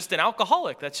 I'm just an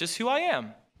alcoholic. That's just who I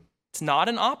am. It's not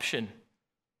an option.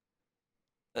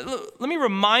 Let me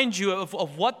remind you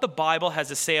of what the Bible has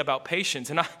to say about patience.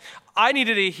 And I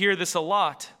needed to hear this a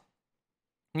lot.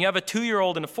 And you have a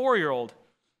 2-year-old and a 4-year-old.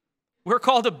 We're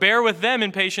called to bear with them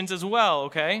in patience as well,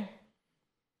 okay?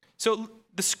 So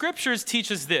the scriptures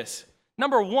teach us this.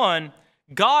 Number one,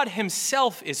 God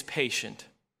himself is patient.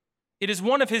 It is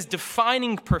one of his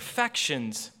defining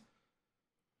perfections.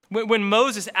 When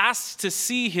Moses asks to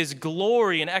see his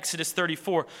glory in Exodus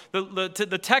 34,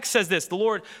 the text says this: the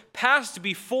Lord passed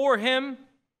before him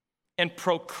and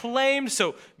proclaimed.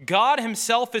 So God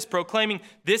himself is proclaiming,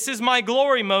 this is my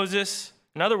glory, Moses.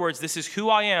 In other words, this is who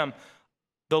I am.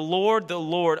 The Lord,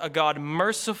 a God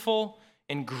merciful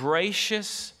and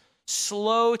gracious,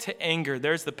 slow to anger.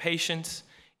 There's the patience,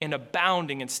 and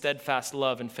abounding in steadfast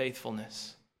love and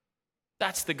faithfulness.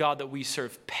 That's the God that we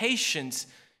serve. Patience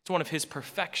is one of his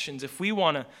perfections. If we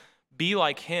want to be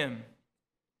like him,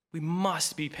 we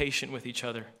must be patient with each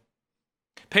other.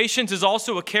 Patience is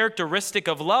also a characteristic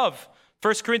of love.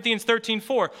 1 Corinthians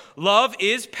 13:4, love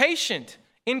is patient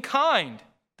and kind,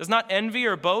 does not envy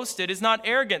or boast, it is not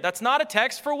arrogant. That's not a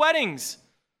text for weddings.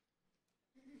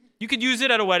 You could use it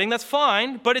at a wedding, that's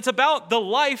fine, but it's about the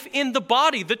life in the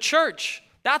body, the church.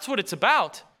 That's what it's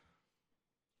about.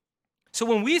 So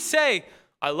when we say,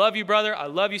 I love you, brother, I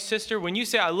love you, sister, when you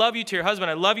say, I love you to your husband,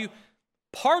 I love you,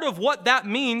 part of what that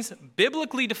means,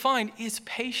 biblically defined, is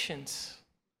patience.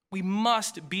 We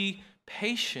must be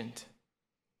patient.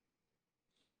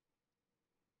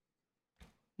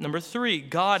 Number 3,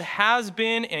 God has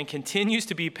been and continues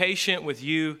to be patient with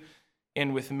you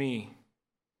and with me.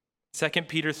 2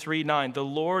 Peter 3:9, the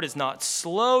Lord is not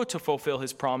slow to fulfill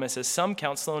his promise, as some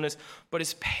count slowness, but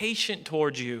is patient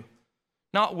towards you,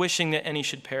 not wishing that any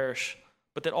should perish,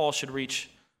 but that all should reach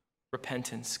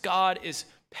repentance. God is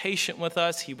patient with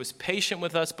us. He was patient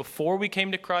with us before we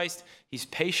came to Christ. He's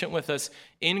patient with us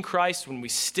in Christ when we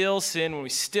still sin, when we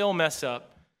still mess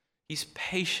up. He's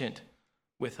patient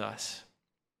with us.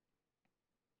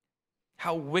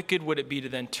 How wicked would it be to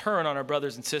then turn on our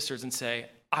brothers and sisters and say,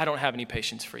 I don't have any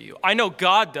patience for you. I know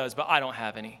God does, but I don't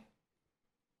have any.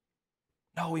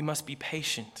 No, we must be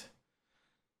patient.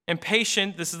 And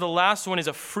patient, this is the last one, is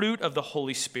a fruit of the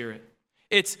Holy Spirit.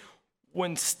 It's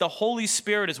when the Holy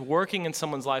Spirit is working in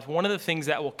someone's life, one of the things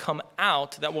that will come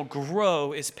out, that will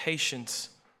grow, is patience.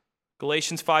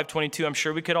 Galatians 5:22, I'm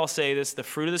sure we could all say this, the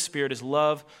fruit of the Spirit is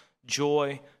love,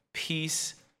 joy,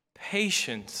 peace,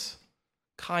 patience,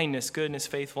 kindness, goodness,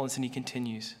 faithfulness, and he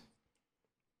continues.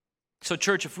 So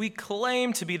church, if we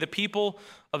claim to be the people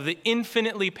of the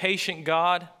infinitely patient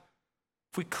God,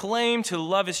 if we claim to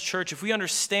love his church, if we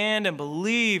understand and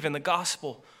believe in the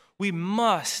gospel, we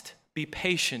must be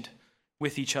patient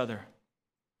with each other.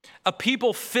 A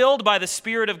people filled by the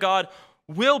Spirit of God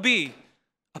will be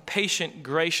a patient,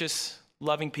 gracious,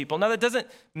 loving people. Now, that doesn't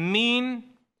mean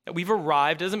that we've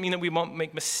arrived, it doesn't mean that we won't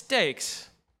make mistakes.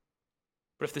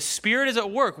 But if the Spirit is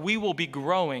at work, we will be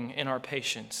growing in our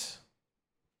patience.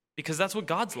 Because that's what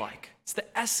God's like. It's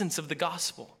the essence of the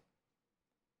gospel.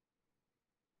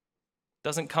 It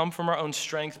doesn't come from our own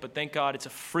strength, but thank God it's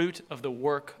a fruit of the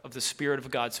work of the Spirit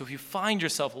of God. So if you find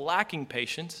yourself lacking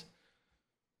patience,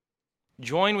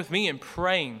 join with me in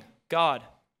praying, God,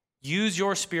 use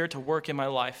your Spirit to work in my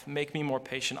life. Make me more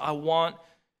patient. I want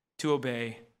to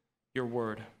obey your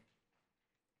word.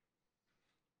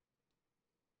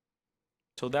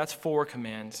 So that's 4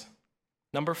 commands.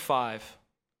 Number 5,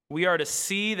 we are to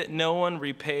see that no one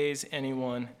repays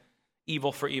anyone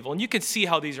evil for evil. And you can see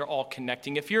how these are all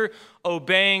connecting. If you're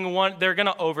obeying one, they're going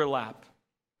to overlap.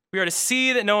 We are to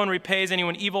see that no one repays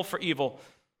anyone evil for evil.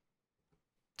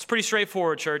 It's pretty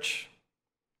straightforward, church.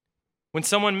 When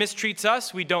someone mistreats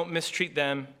us, we don't mistreat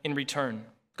them in return.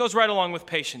 It goes right along with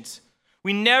patience.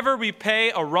 We never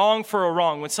repay a wrong for a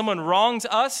wrong. When someone wrongs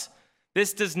us,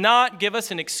 this does not give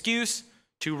us an excuse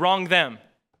to wrong them.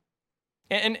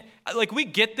 And like we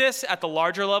get this at the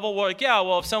larger level. We're like, yeah,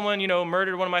 well, if someone,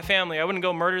 murdered one of my family, I wouldn't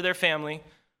go murder their family.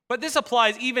 But this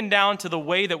applies even down to the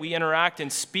way that we interact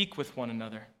and speak with one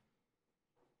another.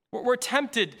 We're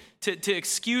tempted to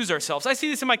excuse ourselves. I see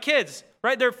this in my kids,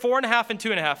 right? They're 4.5 and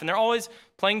 2.5, and they're always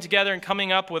playing together and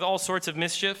coming up with all sorts of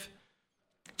mischief.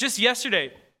 Just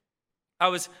yesterday, I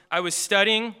was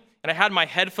studying, and I had my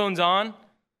headphones on,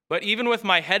 but even with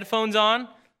my headphones on,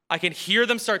 I can hear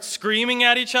them start screaming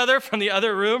at each other from the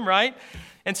other room, right?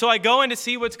 And so I go in to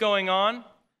see what's going on.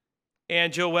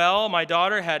 And Joelle, my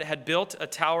daughter, had built a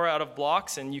tower out of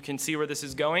blocks, and you can see where this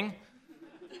is going.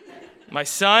 My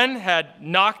son had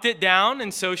knocked it down,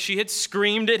 and so she had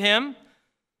screamed at him.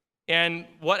 And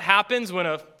what happens when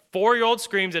a 4-year-old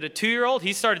screams at a 2-year-old?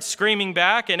 He started screaming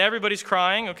back, and everybody's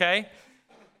crying, okay?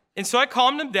 And so I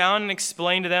calmed them down and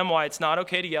explained to them why it's not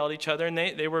okay to yell at each other, and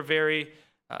they were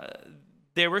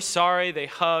they were sorry, they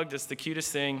hugged, it's the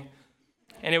cutest thing,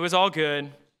 and it was all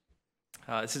good.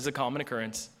 This is a common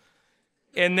occurrence.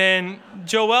 And then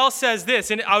Joel says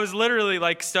this, and I was literally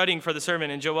like studying for the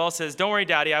sermon, and Joel says, "Don't worry,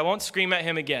 Daddy, I won't scream at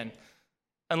him again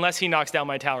unless he knocks down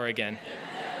my tower again."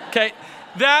 Okay,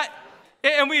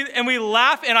 and we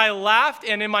laughed, and I laughed,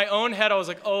 and in my own head I was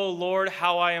like, "Oh Lord,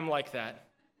 how I am like that.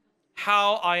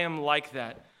 How I am like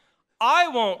that. I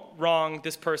won't wrong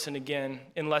this person again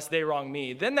unless they wrong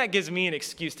me." Then that gives me an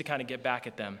excuse to kind of get back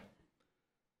at them.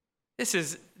 This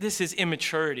is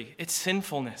immaturity. It's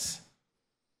sinfulness.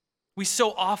 We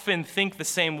so often think the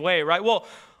same way, right? Well,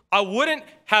 I wouldn't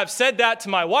have said that to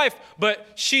my wife,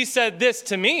 but she said this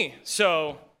to me,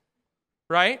 so,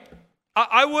 right?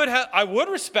 I would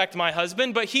respect my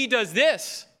husband, but he does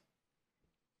this.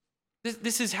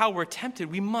 This is how we're tempted.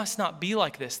 We must not be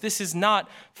like this. This is not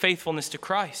faithfulness to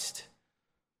Christ.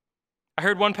 I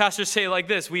heard one pastor say it like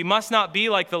this: we must not be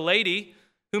like the lady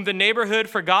whom the neighborhood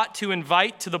forgot to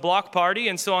invite to the block party,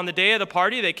 and so on the day of the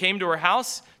party, they came to her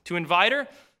house to invite her,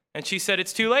 and she said,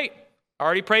 "It's too late. I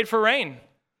already prayed for rain."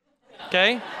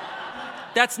 Okay?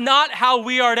 That's not how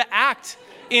we are to act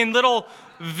in little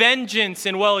vengeance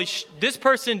and, well, this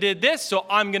person did this, so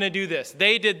I'm going to do this.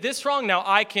 They did this wrong, now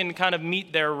I can kind of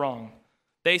meet their wrong.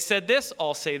 They said this,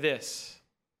 I'll say this.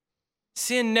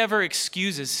 Sin never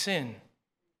excuses sin.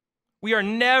 We are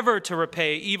never to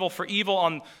repay evil for evil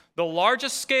on the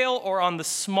largest scale or on the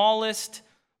smallest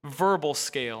verbal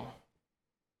scale.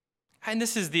 And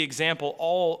this is the example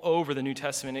all over the New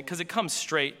Testament because it comes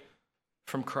straight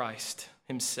from Christ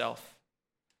himself.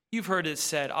 You've heard it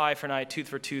said, eye for an eye, tooth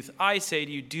for tooth. I say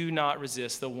to you, do not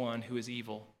resist the one who is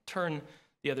evil. Turn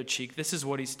the other cheek. This is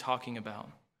what he's talking about.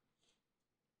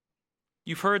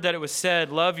 You've heard that it was said,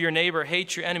 love your neighbor,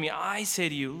 hate your enemy. I say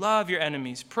to you, love your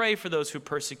enemies. Pray for those who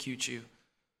persecute you.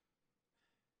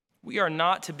 We are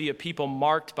not to be a people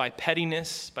marked by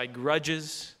pettiness, by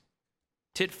grudges,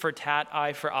 tit for tat,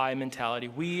 eye for eye mentality.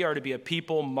 We are to be a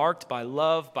people marked by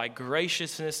love, by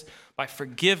graciousness, by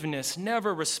forgiveness,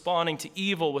 never responding to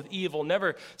evil with evil,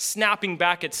 never snapping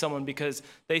back at someone because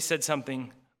they said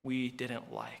something we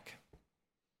didn't like.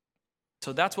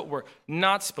 So that's what we're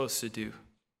not supposed to do.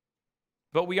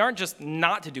 But we aren't just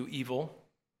not to do evil.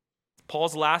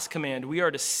 Paul's last command, we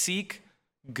are to seek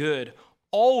good.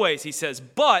 Always, he says,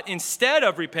 but instead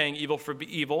of repaying evil for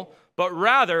evil, but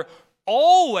rather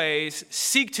always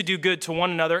seek to do good to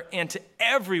one another and to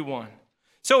everyone.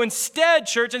 So instead,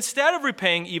 church, instead of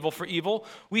repaying evil for evil,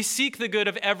 we seek the good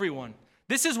of everyone.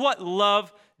 This is what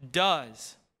love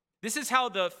does. This is how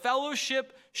the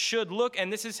fellowship should look,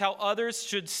 and this is how others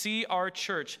should see our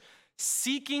church.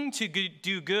 Seeking to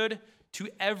do good to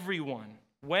everyone.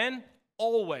 When?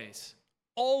 Always.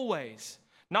 Always.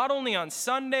 Not only on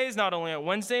Sundays, not only on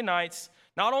Wednesday nights,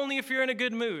 not only if you're in a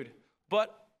good mood,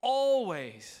 but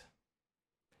always.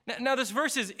 Now this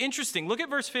verse is interesting. Look at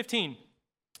verse 15.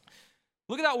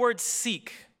 Look at that word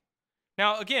seek.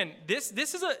 Now again, this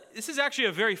is actually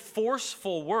a very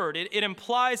forceful word. It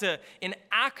implies an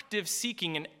active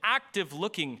seeking, an active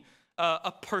looking,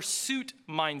 a pursuit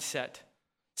mindset.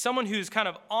 Someone who's kind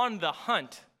of on the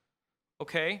hunt,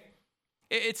 okay?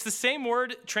 It's the same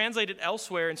word translated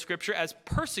elsewhere in Scripture as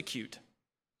persecute.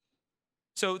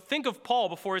 So think of Paul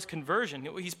before his conversion.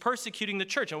 He's persecuting the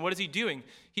church. And what is he doing?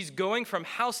 He's going from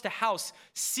house to house,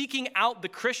 seeking out the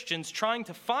Christians, trying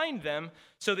to find them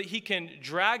so that he can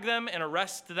drag them and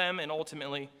arrest them and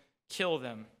ultimately kill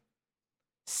them.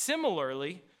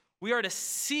 Similarly, we are to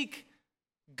seek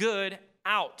good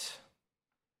out.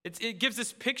 It gives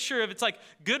this picture of, it's like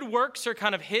good works are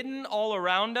kind of hidden all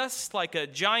around us like a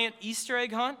giant Easter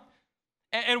egg hunt.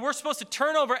 And we're supposed to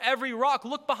turn over every rock,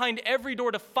 look behind every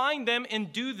door to find them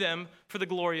and do them for the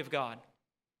glory of God.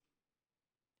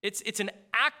 It's an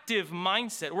active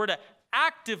mindset. We're to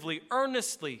actively,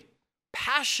 earnestly,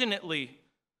 passionately,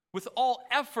 with all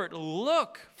effort,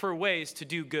 look for ways to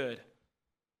do good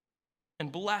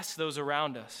and bless those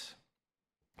around us.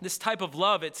 This type of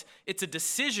love, it's a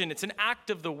decision. It's an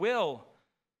act of the will.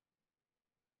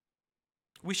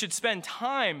 We should spend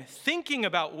time thinking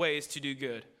about ways to do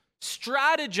good,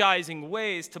 strategizing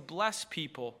ways to bless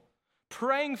people,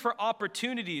 praying for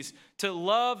opportunities to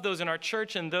love those in our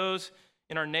church and those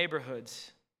in our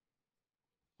neighborhoods.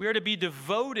 We are to be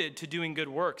devoted to doing good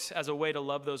works as a way to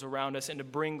love those around us and to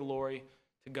bring glory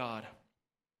to God.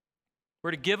 We're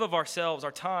to give of ourselves,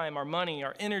 our time, our money,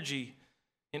 our energy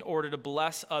in order to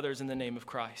bless others in the name of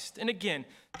Christ. And again,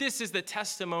 this is the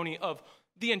testimony of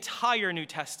the entire New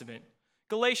Testament.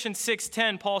 Galatians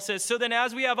 6:10, Paul says, "So then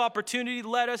as we have opportunity,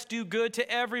 let us do good to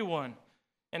everyone,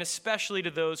 and especially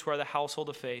to those who are the household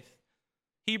of faith."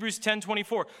 Hebrews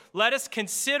 10:24, "Let us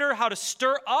consider how to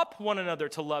stir up one another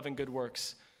to love and good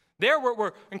works." There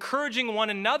we're encouraging one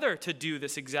another to do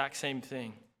this exact same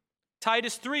thing.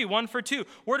 Titus 3:1-2,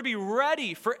 we're to be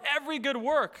ready for every good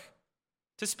work,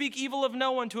 to speak evil of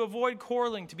no one, to avoid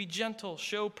quarreling, to be gentle,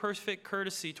 show perfect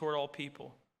courtesy toward all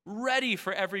people. Ready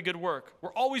for every good work.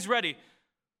 We're always ready.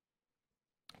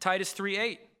 Titus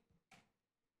 3:8,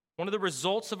 one of the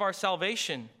results of our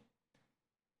salvation,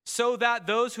 so that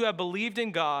those who have believed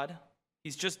in God,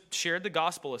 he's just shared the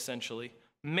gospel essentially,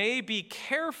 may be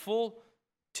careful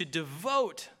to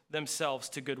devote themselves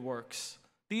to good works.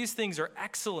 These things are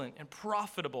excellent and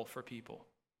profitable for people.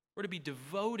 We're to be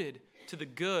devoted to the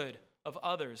good of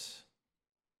others.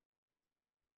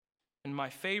 And my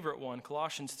favorite one,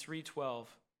 Colossians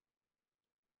 3:12,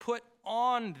 "Put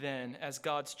on then as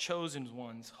God's chosen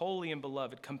ones, holy and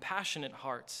beloved, compassionate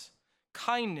hearts,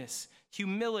 kindness,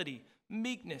 humility,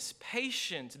 meekness,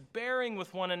 patience, bearing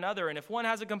with one another, and if one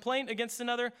has a complaint against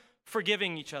another,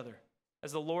 forgiving each other.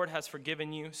 As the Lord has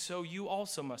forgiven you, so you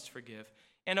also must forgive.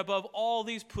 And above all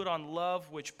these, put on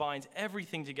love, which binds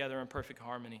everything together in perfect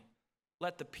harmony.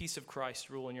 Let the peace of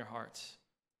Christ rule in your hearts,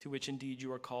 to which indeed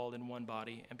you are called in one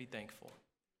body, and be thankful."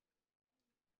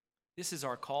 This is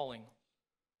our calling.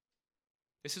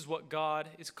 This is what God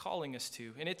is calling us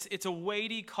to. And it's a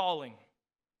weighty calling.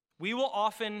 We will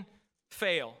often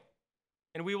fail,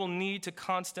 and we will need to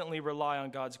constantly rely on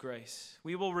God's grace.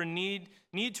 We will need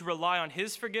to rely on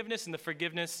his forgiveness and the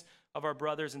forgiveness of our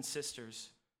brothers and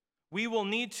sisters. We will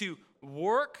need to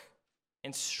work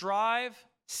and strive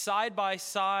side by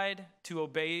side to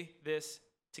obey this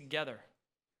together.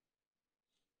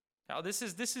 Now, this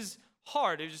is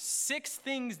hard. There's 6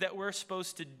 things that we're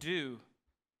supposed to do,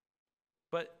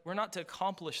 but we're not to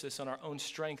accomplish this on our own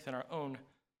strength and our own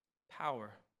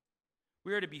power.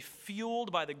 We are to be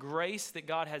fueled by the grace that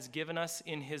God has given us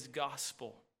in his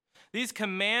gospel. These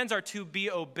commands are to be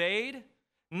obeyed,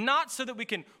 not so that we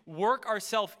can work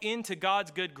ourselves into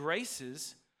God's good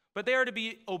graces, but they are to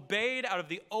be obeyed out of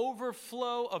the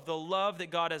overflow of the love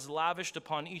that God has lavished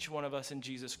upon each one of us in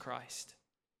Jesus Christ.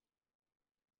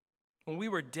 When we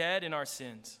were dead in our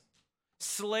sins,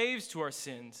 slaves to our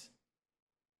sins,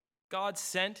 God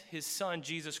sent his son,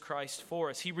 Jesus Christ, for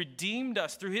us. He redeemed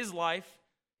us through his life,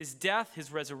 his death,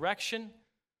 his resurrection,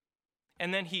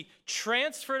 and then he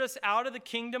transferred us out of the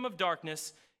kingdom of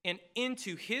darkness and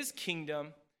into his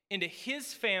kingdom, into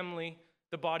his family,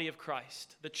 the body of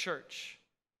Christ, the church.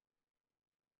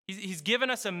 He's given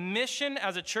us a mission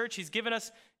as a church. He's given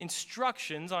us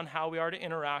instructions on how we are to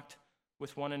interact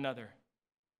with one another.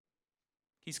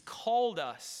 He's called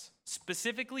us,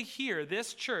 specifically here,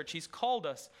 this church, he's called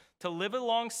us to live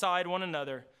alongside one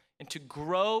another and to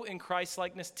grow in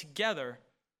Christ-likeness together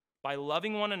by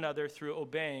loving one another through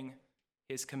obeying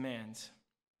his commands.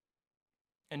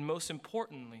 And most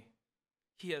importantly,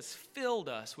 he has filled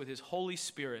us with his Holy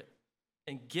Spirit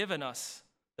and given us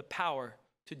the power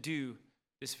to do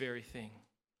this very thing.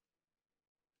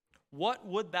 What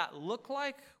would that look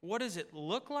like? What does it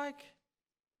look like?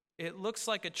 It looks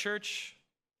like a church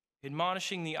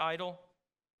admonishing the idle,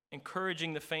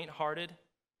 encouraging the faint-hearted,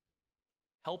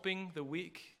 helping the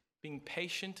weak, being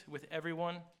patient with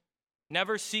everyone,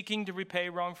 never seeking to repay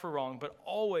wrong for wrong, but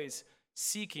always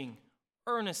seeking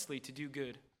earnestly to do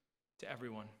good to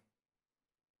everyone.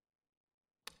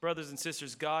 Brothers and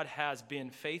sisters, God has been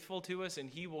faithful to us,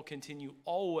 and he will continue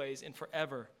always and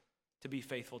forever to be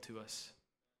faithful to us.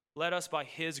 Let us, by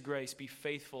his grace, be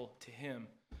faithful to him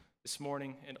this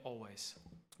morning and always.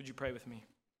 Would you pray with me?